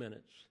a few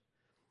minutes.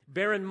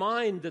 Bear in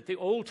mind that the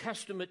Old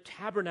Testament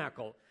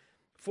tabernacle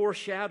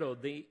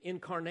foreshadowed the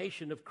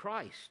incarnation of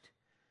Christ,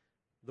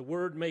 the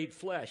Word made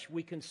flesh.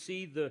 We can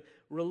see the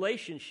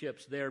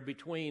relationships there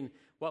between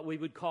what we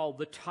would call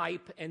the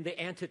type and the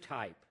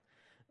antitype.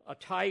 A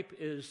type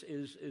is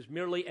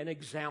merely an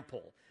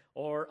example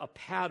or a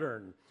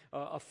pattern,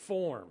 a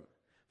form.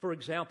 For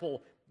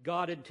example,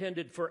 God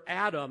intended for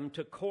Adam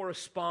to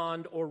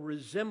correspond or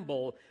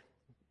resemble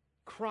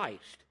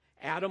Christ.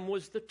 Adam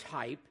was the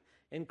type,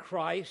 and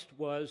Christ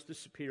was the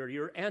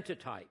superior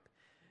antitype.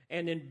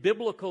 And in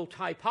biblical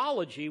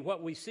typology,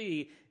 what we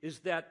see is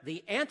that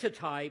the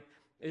antitype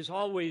is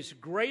always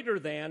greater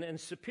than and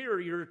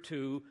superior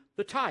to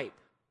the type.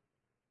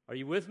 Are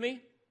you with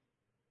me?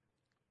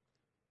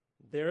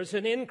 There is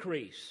an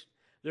increase.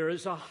 There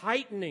is a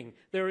heightening.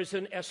 There is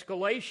an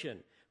escalation.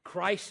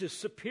 Christ is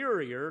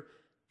superior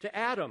to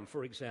Adam,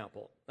 for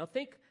example. Now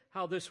think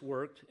how this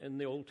worked in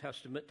the Old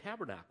Testament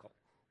tabernacle.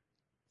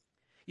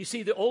 You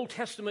see, the Old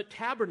Testament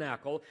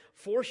tabernacle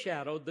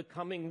foreshadowed the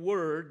coming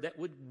Word that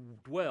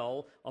would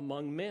dwell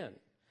among men.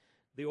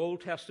 The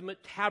Old Testament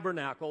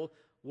tabernacle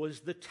was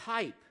the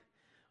type,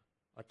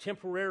 a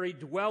temporary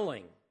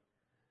dwelling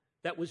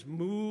that was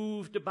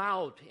moved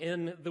about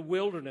in the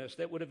wilderness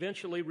that would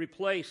eventually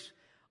replace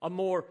a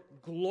more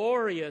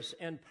glorious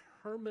and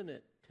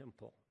permanent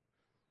temple.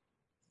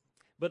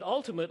 But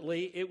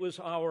ultimately, it was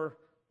our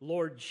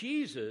Lord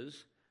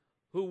Jesus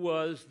who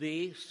was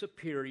the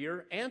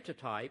superior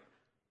antitype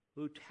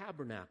who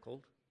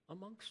tabernacled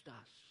amongst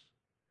us.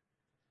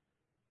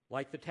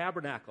 Like the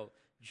tabernacle,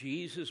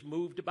 Jesus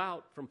moved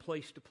about from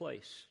place to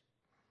place.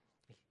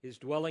 His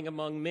dwelling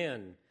among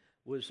men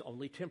was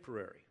only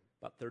temporary,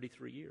 about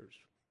 33 years.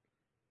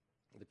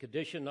 The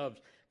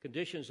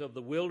conditions of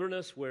the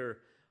wilderness where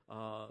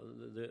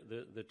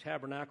the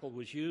tabernacle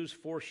was used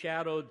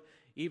foreshadowed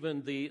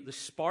even the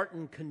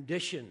Spartan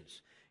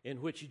conditions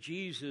in which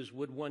Jesus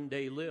would one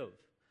day live.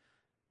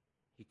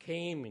 He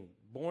came and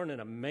born in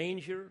a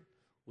manger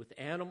with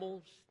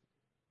animals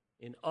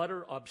in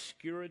utter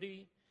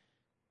obscurity.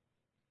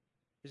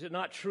 Is it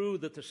not true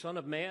that the Son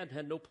of Man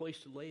had no place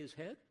to lay his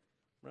head?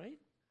 Right?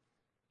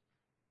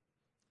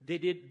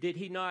 Did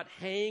he not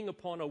hang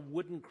upon a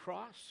wooden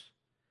cross?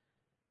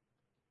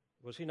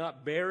 Was he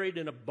not buried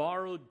in a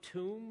borrowed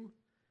tomb?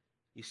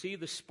 You see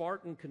the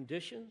Spartan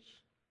conditions?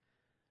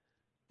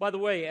 By the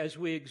way, as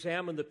we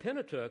examine the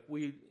Pentateuch,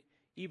 we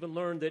even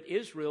learned that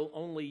Israel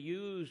only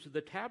used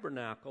the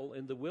tabernacle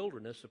in the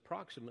wilderness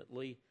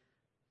approximately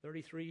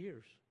 33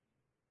 years.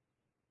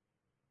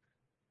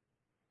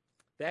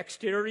 The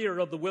exterior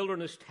of the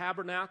wilderness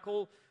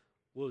tabernacle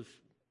was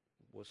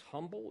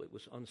humble. It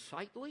was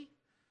unsightly.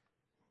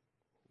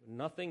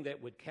 Nothing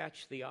that would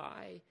catch the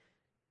eye.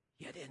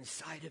 Yet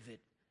inside of it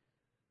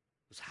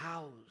was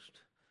housed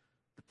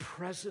the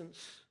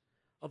presence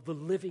of the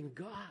living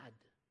God.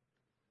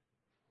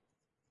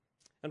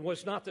 And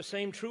was not the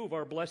same true of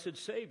our blessed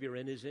Savior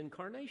in his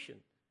incarnation?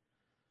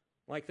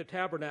 Like the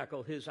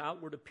tabernacle, his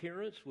outward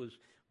appearance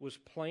was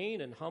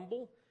plain and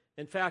humble.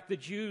 In fact, the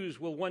Jews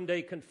will one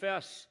day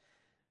confess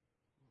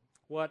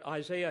what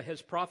Isaiah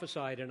has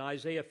prophesied in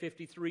Isaiah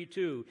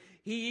 53:2.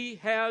 He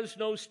has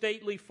no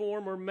stately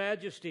form or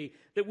majesty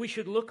that we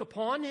should look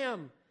upon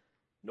him,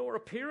 nor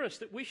appearance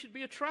that we should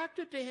be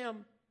attracted to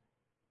him.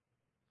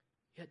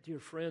 Yet, dear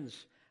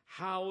friends,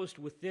 housed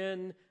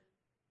within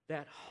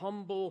that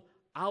humble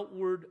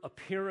outward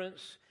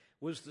appearance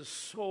was the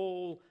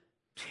soul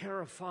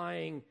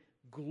terrifying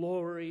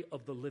glory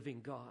of the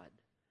living God.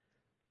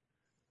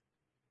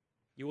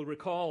 You will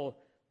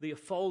recall the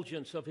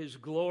effulgence of his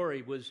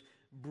glory was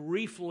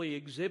briefly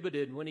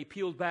exhibited when he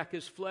peeled back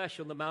his flesh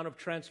on the Mount of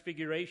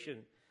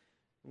Transfiguration.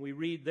 We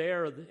read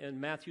there in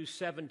Matthew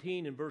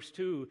 17 and verse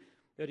 2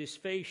 that his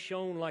face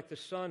shone like the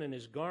sun and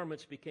his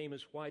garments became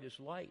as white as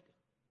light.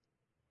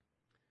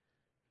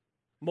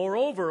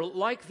 Moreover,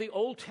 like the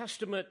Old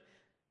Testament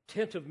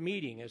tent of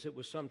meeting, as it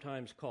was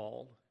sometimes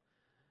called,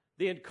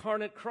 the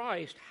incarnate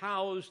Christ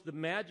housed the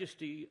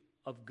majesty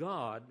of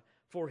God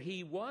for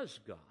he was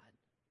God.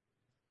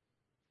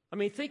 I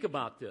mean, think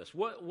about this.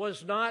 What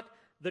was not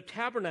the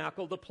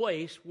tabernacle the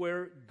place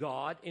where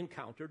God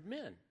encountered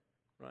men,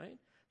 right?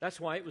 That's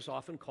why it was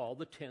often called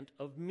the tent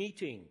of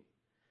meeting.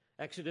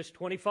 Exodus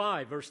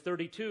 25, verse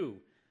 32,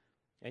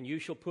 and you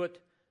shall put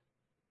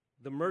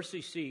the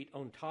mercy seat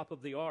on top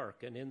of the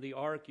ark, and in the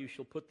ark you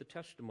shall put the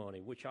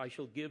testimony, which I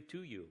shall give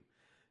to you.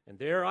 And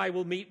there I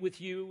will meet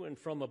with you, and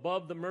from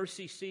above the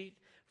mercy seat,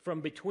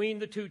 from between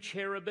the two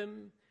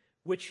cherubim,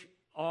 which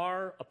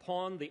are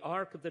upon the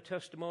ark of the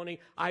testimony,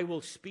 I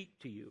will speak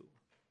to you.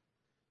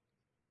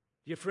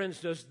 Dear friends,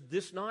 does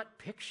this not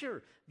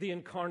picture the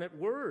incarnate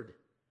Word,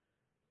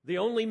 the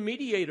only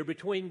mediator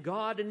between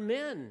God and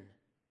men,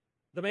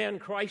 the man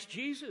Christ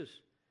Jesus?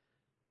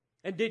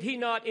 And did he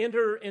not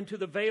enter into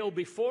the veil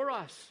before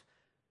us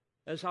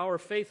as our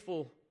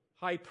faithful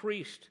high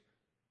priest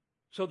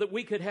so that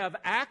we could have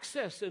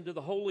access into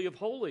the Holy of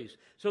Holies,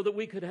 so that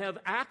we could have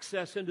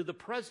access into the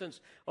presence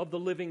of the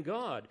living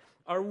God?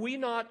 Are we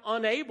not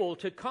unable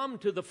to come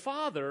to the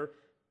Father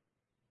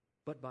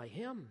but by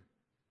him?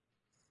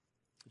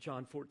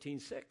 John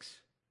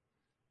 14:6.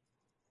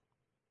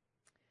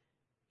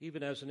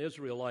 Even as an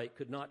Israelite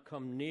could not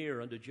come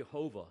near unto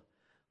Jehovah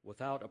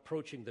without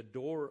approaching the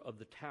door of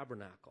the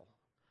tabernacle,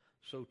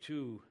 so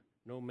too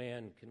no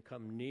man can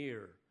come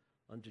near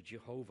unto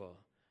Jehovah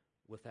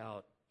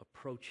without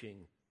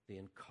approaching the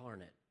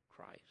incarnate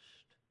Christ.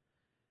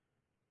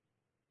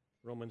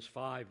 Romans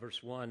 5,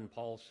 verse 1,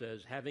 Paul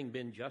says, having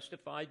been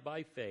justified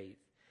by faith,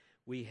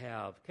 we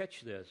have,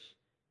 catch this,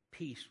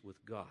 peace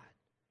with God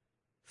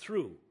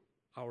through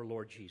our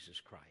Lord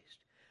Jesus Christ,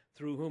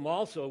 through whom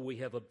also we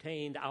have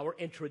obtained our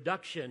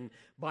introduction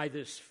by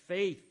this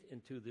faith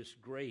into this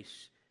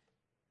grace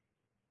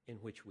in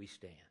which we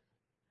stand.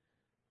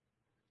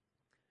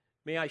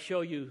 May I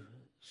show you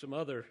some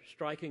other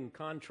striking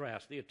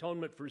contrast? The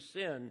atonement for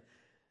sin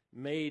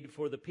made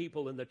for the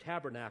people in the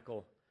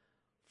tabernacle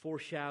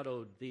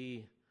foreshadowed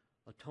the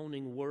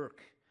atoning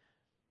work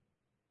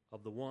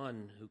of the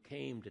one who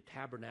came to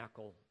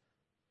tabernacle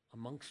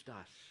amongst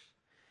us.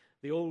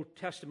 The Old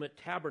Testament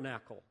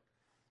tabernacle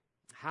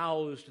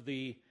housed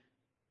the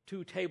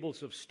two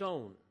tables of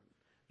stone.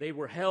 They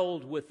were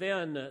held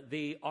within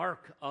the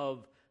Ark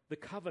of the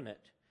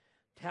Covenant,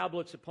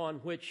 tablets upon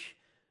which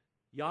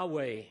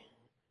Yahweh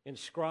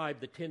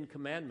inscribed the 10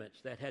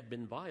 Commandments that had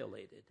been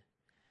violated.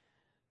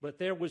 But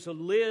there was a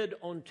lid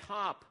on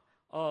top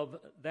of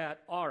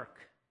that ark,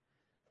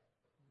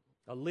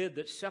 a lid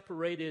that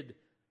separated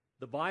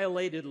the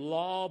violated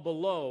law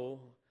below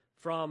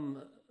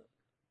from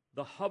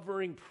the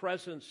hovering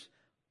presence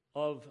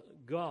of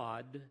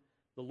God,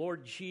 the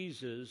Lord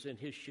Jesus and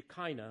his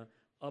Shekinah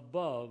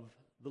above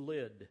the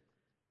lid.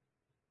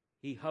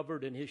 He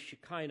hovered in his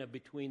Shekinah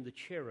between the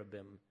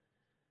cherubim.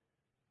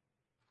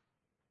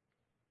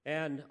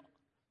 And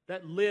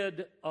that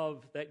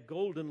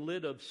golden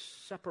lid of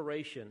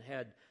separation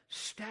had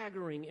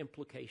staggering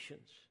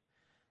implications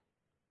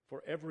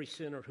for every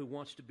sinner who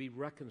wants to be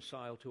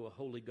reconciled to a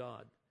holy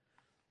God.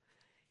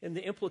 And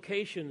the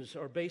implications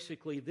are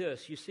basically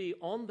this. You see,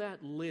 on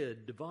that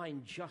lid,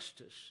 divine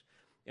justice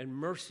and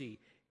mercy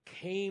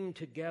came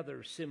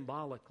together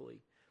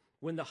symbolically.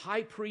 When the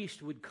high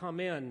priest would come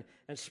in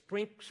and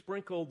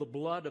sprinkle the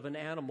blood of an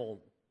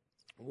animal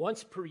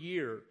once per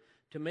year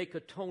to make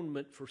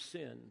atonement for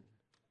sin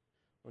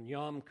on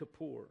Yom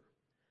Kippur.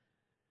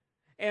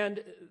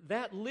 And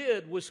that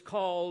lid was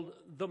called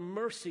the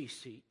mercy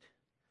seat.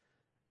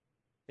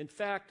 In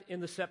fact,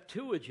 in the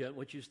Septuagint,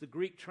 which is the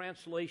Greek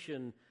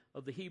translation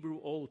of the Hebrew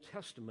Old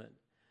Testament,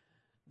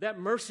 that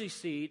mercy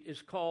seat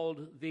is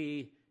called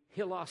the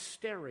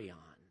hilasterion,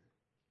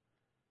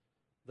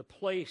 the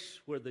place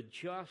where the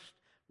just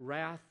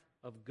wrath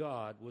of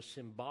God was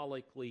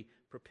symbolically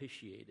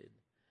propitiated.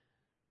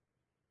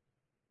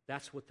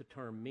 That's what the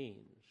term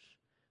means,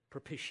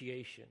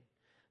 propitiation.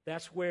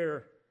 That's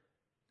where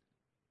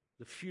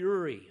the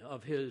fury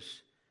of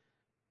his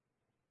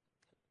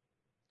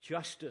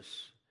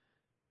justice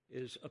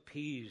is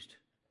appeased,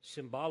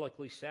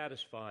 symbolically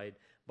satisfied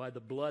by the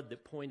blood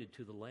that pointed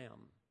to the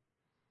Lamb.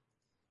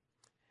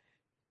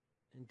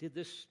 And did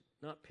this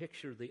not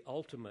picture the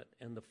ultimate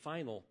and the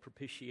final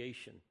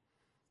propitiation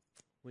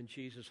when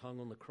Jesus hung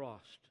on the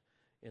cross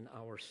in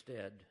our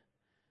stead,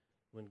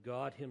 when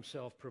God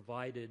himself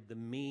provided the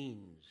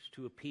means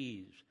to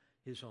appease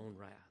his own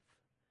wrath?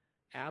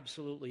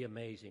 Absolutely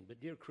amazing. But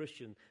dear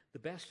Christian, the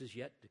best is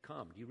yet to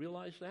come. Do you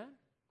realize that?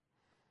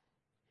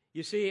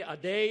 You see, a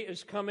day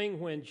is coming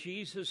when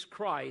Jesus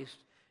Christ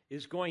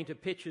is going to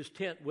pitch his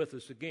tent with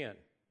us again.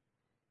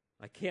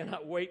 I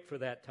cannot wait for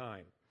that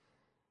time.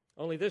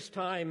 Only this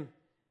time,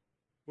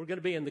 we're going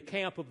to be in the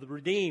camp of the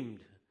redeemed,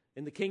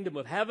 in the kingdom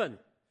of heaven.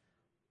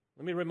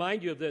 Let me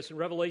remind you of this in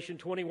Revelation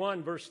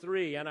 21, verse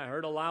 3. And I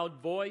heard a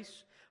loud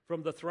voice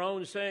from the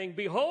throne saying,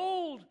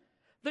 behold,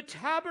 the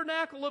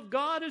tabernacle of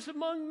God is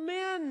among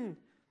men,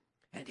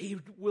 and he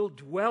will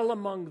dwell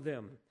among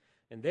them,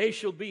 and they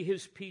shall be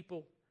his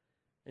people,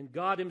 and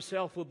God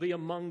himself will be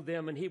among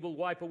them, and he will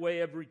wipe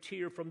away every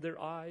tear from their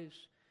eyes,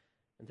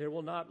 And there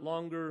will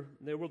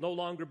no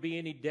longer be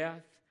any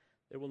death.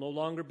 There will no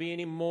longer be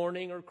any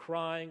mourning or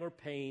crying or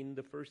pain.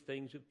 The first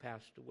things have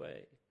passed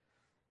away.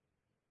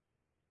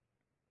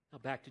 Now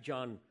back to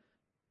John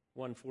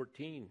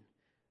 1:14.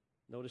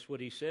 Notice what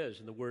he says.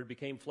 And the Word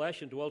became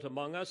flesh and dwelt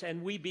among us,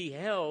 and we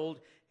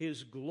beheld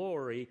his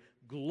glory,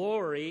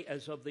 glory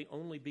as of the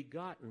only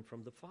begotten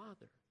from the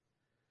Father.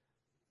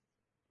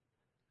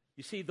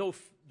 You see, though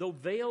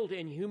veiled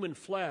in human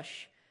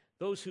flesh,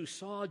 those who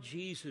saw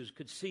Jesus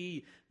could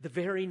see the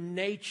very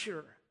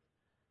nature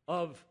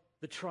of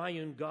the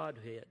triune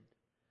Godhead.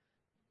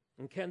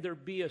 And can there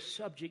be a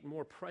subject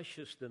more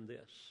precious than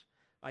this?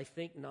 I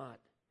think not.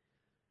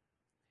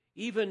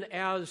 Even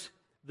as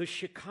the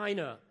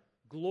Shekinah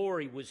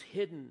glory was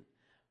hidden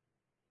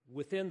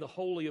within the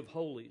Holy of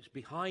Holies,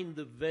 behind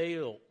the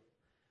veil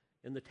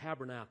in the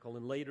tabernacle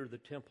and later the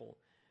temple,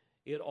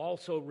 it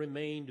also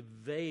remained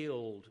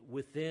veiled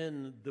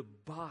within the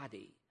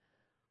body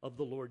of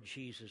the Lord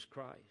Jesus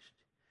Christ.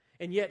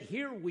 And yet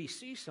here we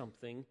see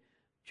something.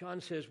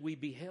 John says we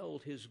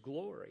beheld his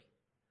glory.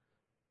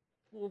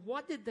 Well,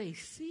 what did they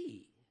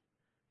see?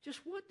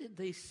 Just what did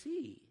they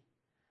see?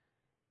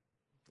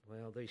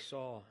 Well, they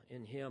saw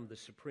in him the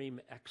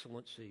supreme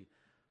excellency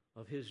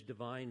of his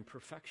divine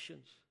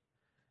perfections.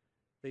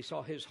 They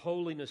saw his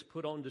holiness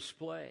put on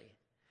display.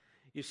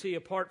 You see,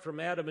 apart from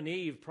Adam and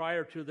Eve,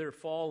 prior to their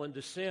fall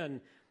into sin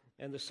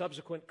and the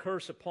subsequent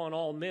curse upon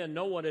all men,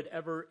 no one had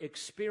ever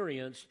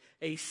experienced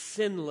a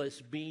sinless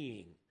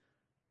being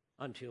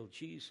until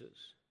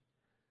Jesus.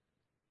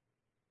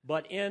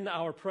 But in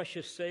our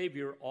precious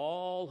Savior,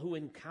 all who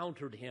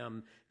encountered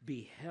him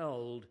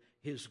beheld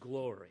his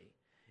glory.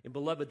 And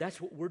beloved,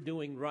 that's what we're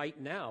doing right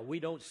now. We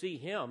don't see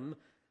him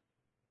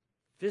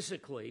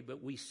physically,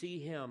 but we see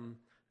him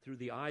through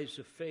the eyes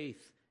of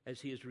faith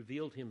as he has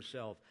revealed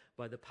himself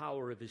by the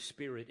power of his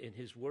Spirit in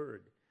his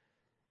Word.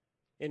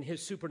 In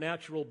his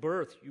supernatural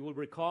birth, you will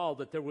recall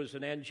that there was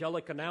an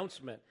angelic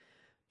announcement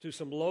to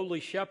some lowly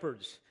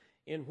shepherds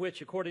in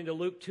which, according to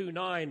Luke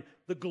 2:9,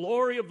 the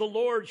glory of the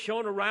Lord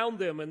shone around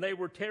them and they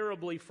were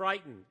terribly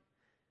frightened.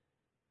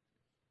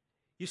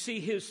 You see,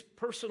 his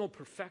personal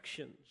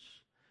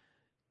perfections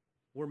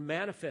were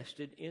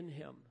manifested in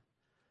him.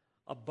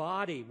 A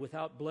body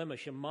without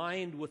blemish, a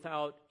mind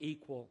without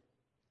equal.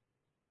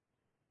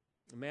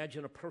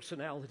 Imagine a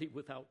personality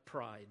without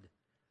pride.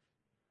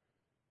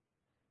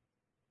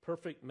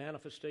 Perfect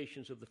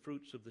manifestations of the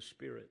fruits of the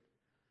Spirit.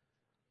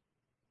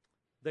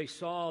 They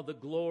saw the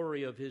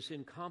glory of his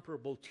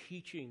incomparable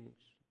teachings,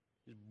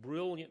 his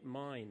brilliant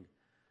mind.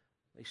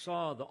 They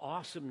saw the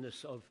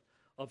awesomeness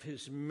of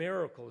his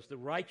miracles, the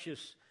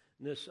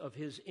righteousness of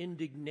his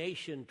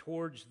indignation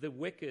towards the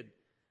wicked.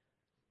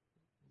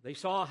 They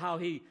saw how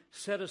he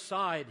set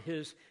aside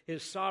his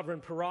sovereign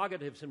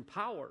prerogatives and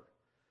power.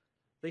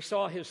 They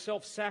saw his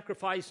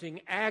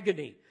self-sacrificing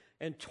agony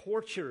and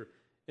torture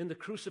in the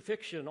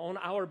crucifixion on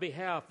our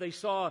behalf. They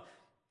saw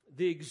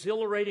the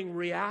exhilarating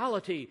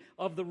reality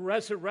of the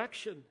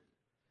resurrection.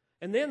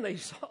 And then they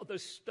saw the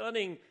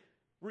stunning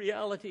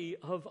reality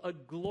of a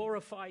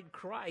glorified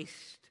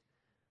Christ.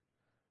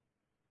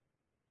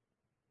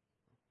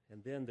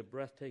 And then the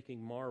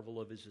breathtaking marvel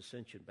of his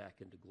ascension back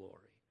into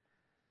glory.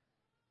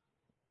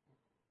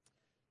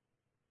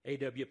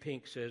 A.W.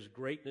 Pink says,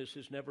 greatness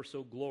is never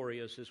so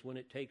glorious as when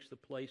it takes the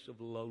place of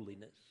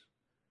lowliness.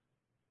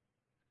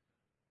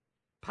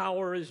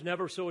 Power is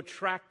never so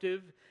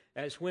attractive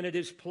as when it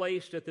is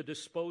placed at the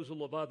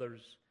disposal of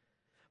others.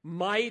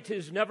 Might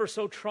is never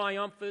so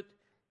triumphant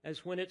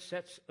as when it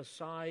sets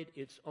aside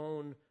its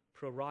own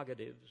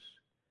prerogatives.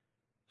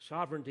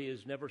 Sovereignty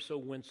is never so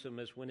winsome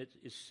as when it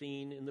is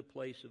seen in the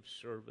place of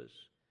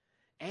service.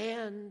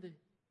 And,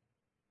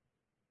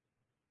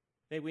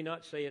 may we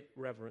not say it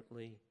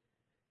reverently,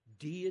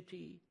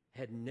 deity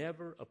had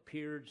never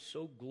appeared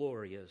so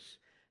glorious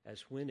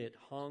as when it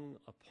hung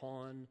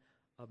upon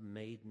a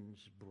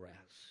maiden's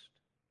breast.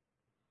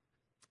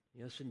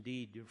 Yes,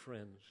 indeed, dear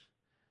friends,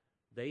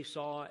 they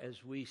saw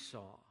as we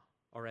saw,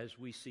 or as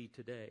we see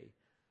today,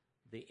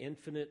 the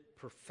infinite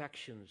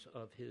perfections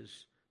of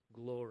his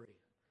glory.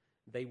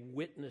 They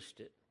witnessed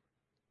it.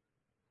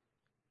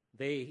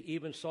 They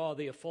even saw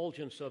the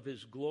effulgence of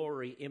his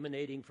glory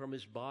emanating from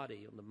his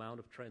body on the Mount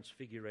of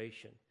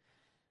Transfiguration.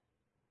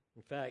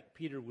 In fact,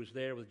 Peter was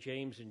there with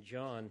James and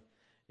John,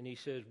 and he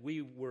says,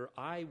 we were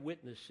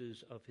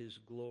eyewitnesses of his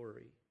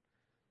glory.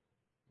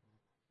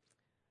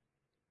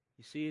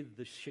 You see,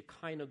 the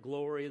Shekinah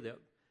glory that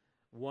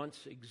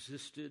once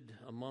existed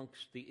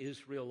amongst the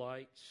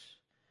Israelites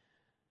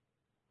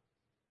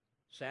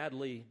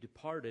sadly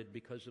departed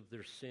because of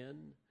their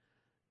sin.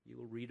 You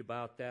will read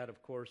about that,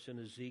 of course, in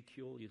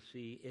Ezekiel. You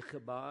see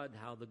Ichabod,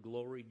 how the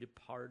glory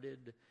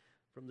departed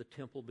from the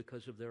temple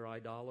because of their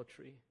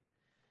idolatry.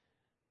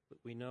 But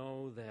we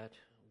know that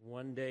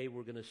one day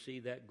we're going to see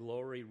that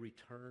glory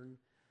return,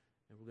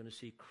 and we're going to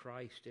see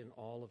Christ in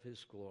all of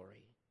his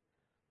glory.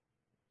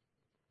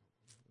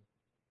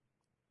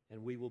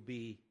 And we will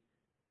be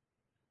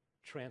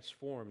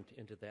transformed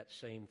into that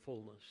same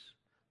fullness.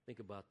 Think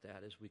about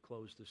that as we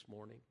close this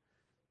morning.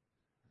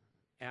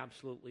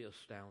 absolutely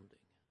astounding.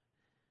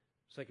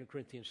 2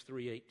 Corinthians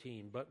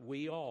 3:18, but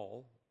we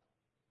all,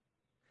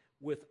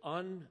 with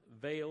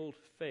unveiled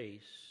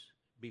face,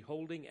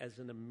 beholding as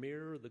in a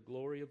mirror the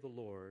glory of the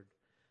Lord,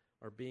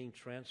 are being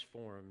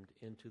transformed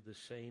into the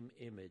same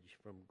image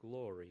from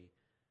glory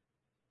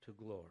to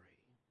glory.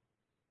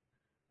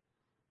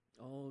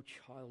 Oh,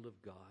 child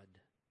of God,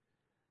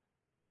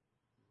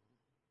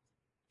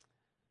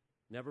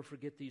 never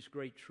forget these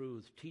great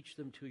truths. Teach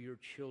them to your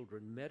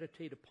children.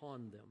 Meditate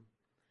upon them.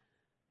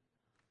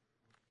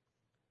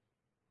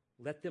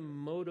 Let them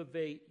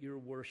motivate your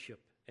worship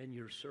and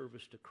your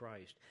service to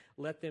Christ.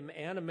 Let them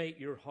animate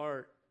your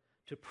heart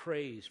to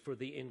praise for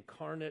the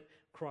incarnate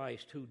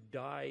Christ who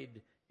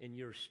died in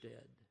your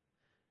stead,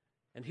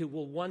 and who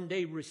will one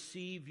day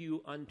receive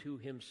you unto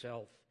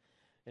himself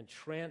and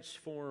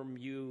transform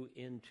you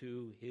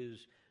into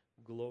his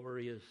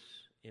glorious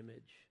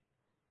image.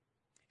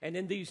 And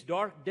in these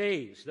dark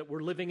days that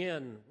we're living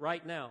in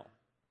right now,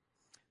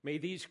 may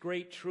these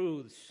great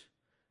truths,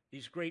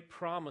 these great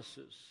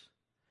promises,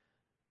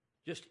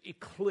 just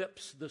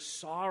eclipse the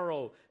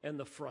sorrow and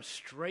the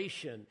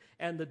frustration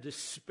and the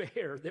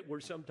despair that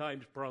we're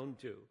sometimes prone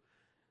to.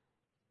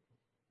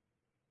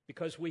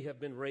 Because we have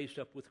been raised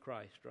up with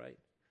Christ, right?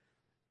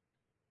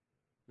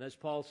 And as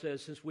Paul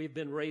says, since we've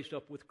been raised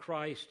up with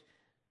Christ,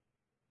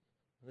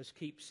 let's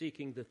keep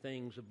seeking the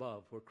things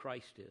above where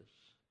Christ is.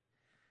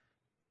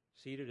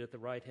 Seated at the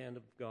right hand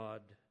of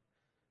God.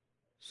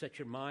 Set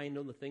your mind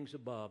on the things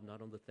above,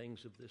 not on the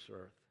things of this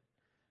earth.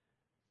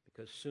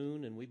 Because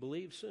soon, and we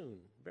believe soon,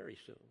 very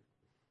soon,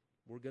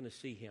 we're going to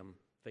see him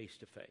face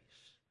to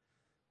face.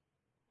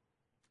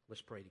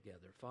 Let's pray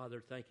together.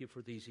 Father, thank you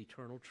for these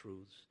eternal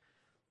truths.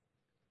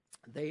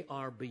 They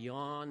are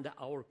beyond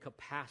our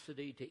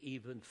capacity to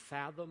even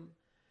fathom.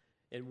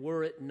 And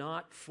were it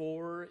not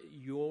for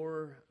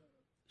your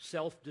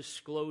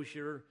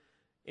self-disclosure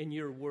in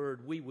your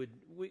word, we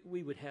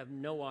would have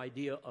no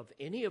idea of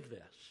any of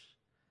this.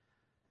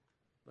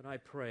 But I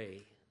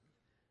pray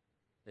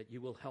that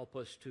you will help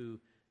us to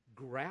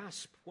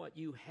grasp what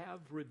you have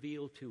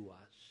revealed to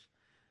us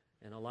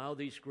and allow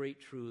these great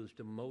truths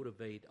to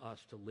motivate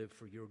us to live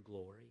for your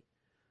glory.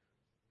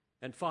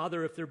 And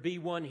Father, if there be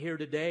one here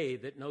today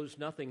that knows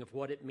nothing of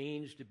what it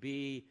means to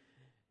be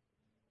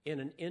in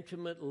an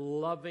intimate,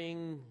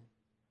 loving,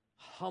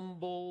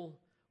 humble,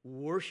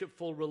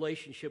 worshipful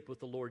relationship with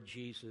the Lord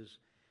Jesus,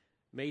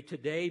 may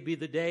today be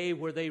the day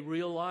where they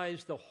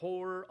realize the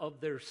horror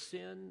of their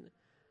sin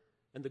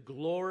and the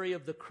glory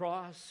of the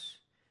cross.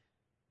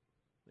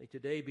 May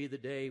today be the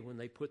day when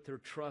they put their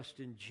trust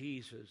in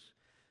Jesus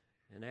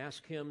and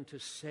ask him to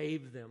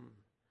save them,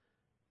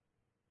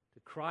 to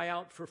cry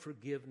out for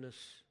forgiveness,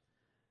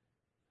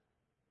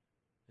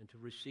 and to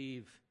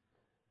receive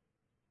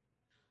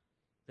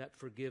that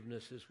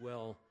forgiveness as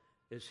well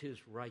as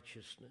his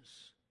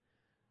righteousness.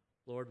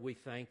 Lord, we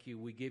thank you.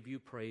 We give you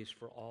praise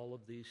for all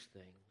of these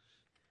things.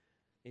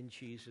 In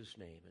Jesus'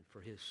 name and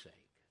for his sake.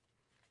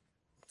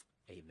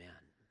 Amen.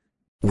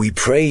 We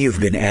pray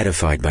you've been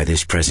edified by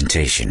this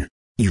presentation.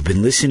 You've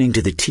been listening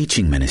to the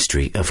teaching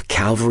ministry of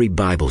Calvary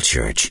Bible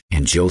Church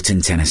in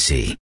Jolton,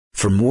 Tennessee.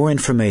 For more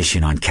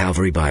information on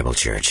Calvary Bible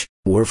Church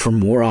or for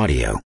more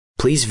audio,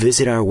 please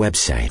visit our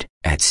website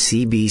at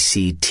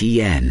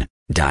cbctn.org.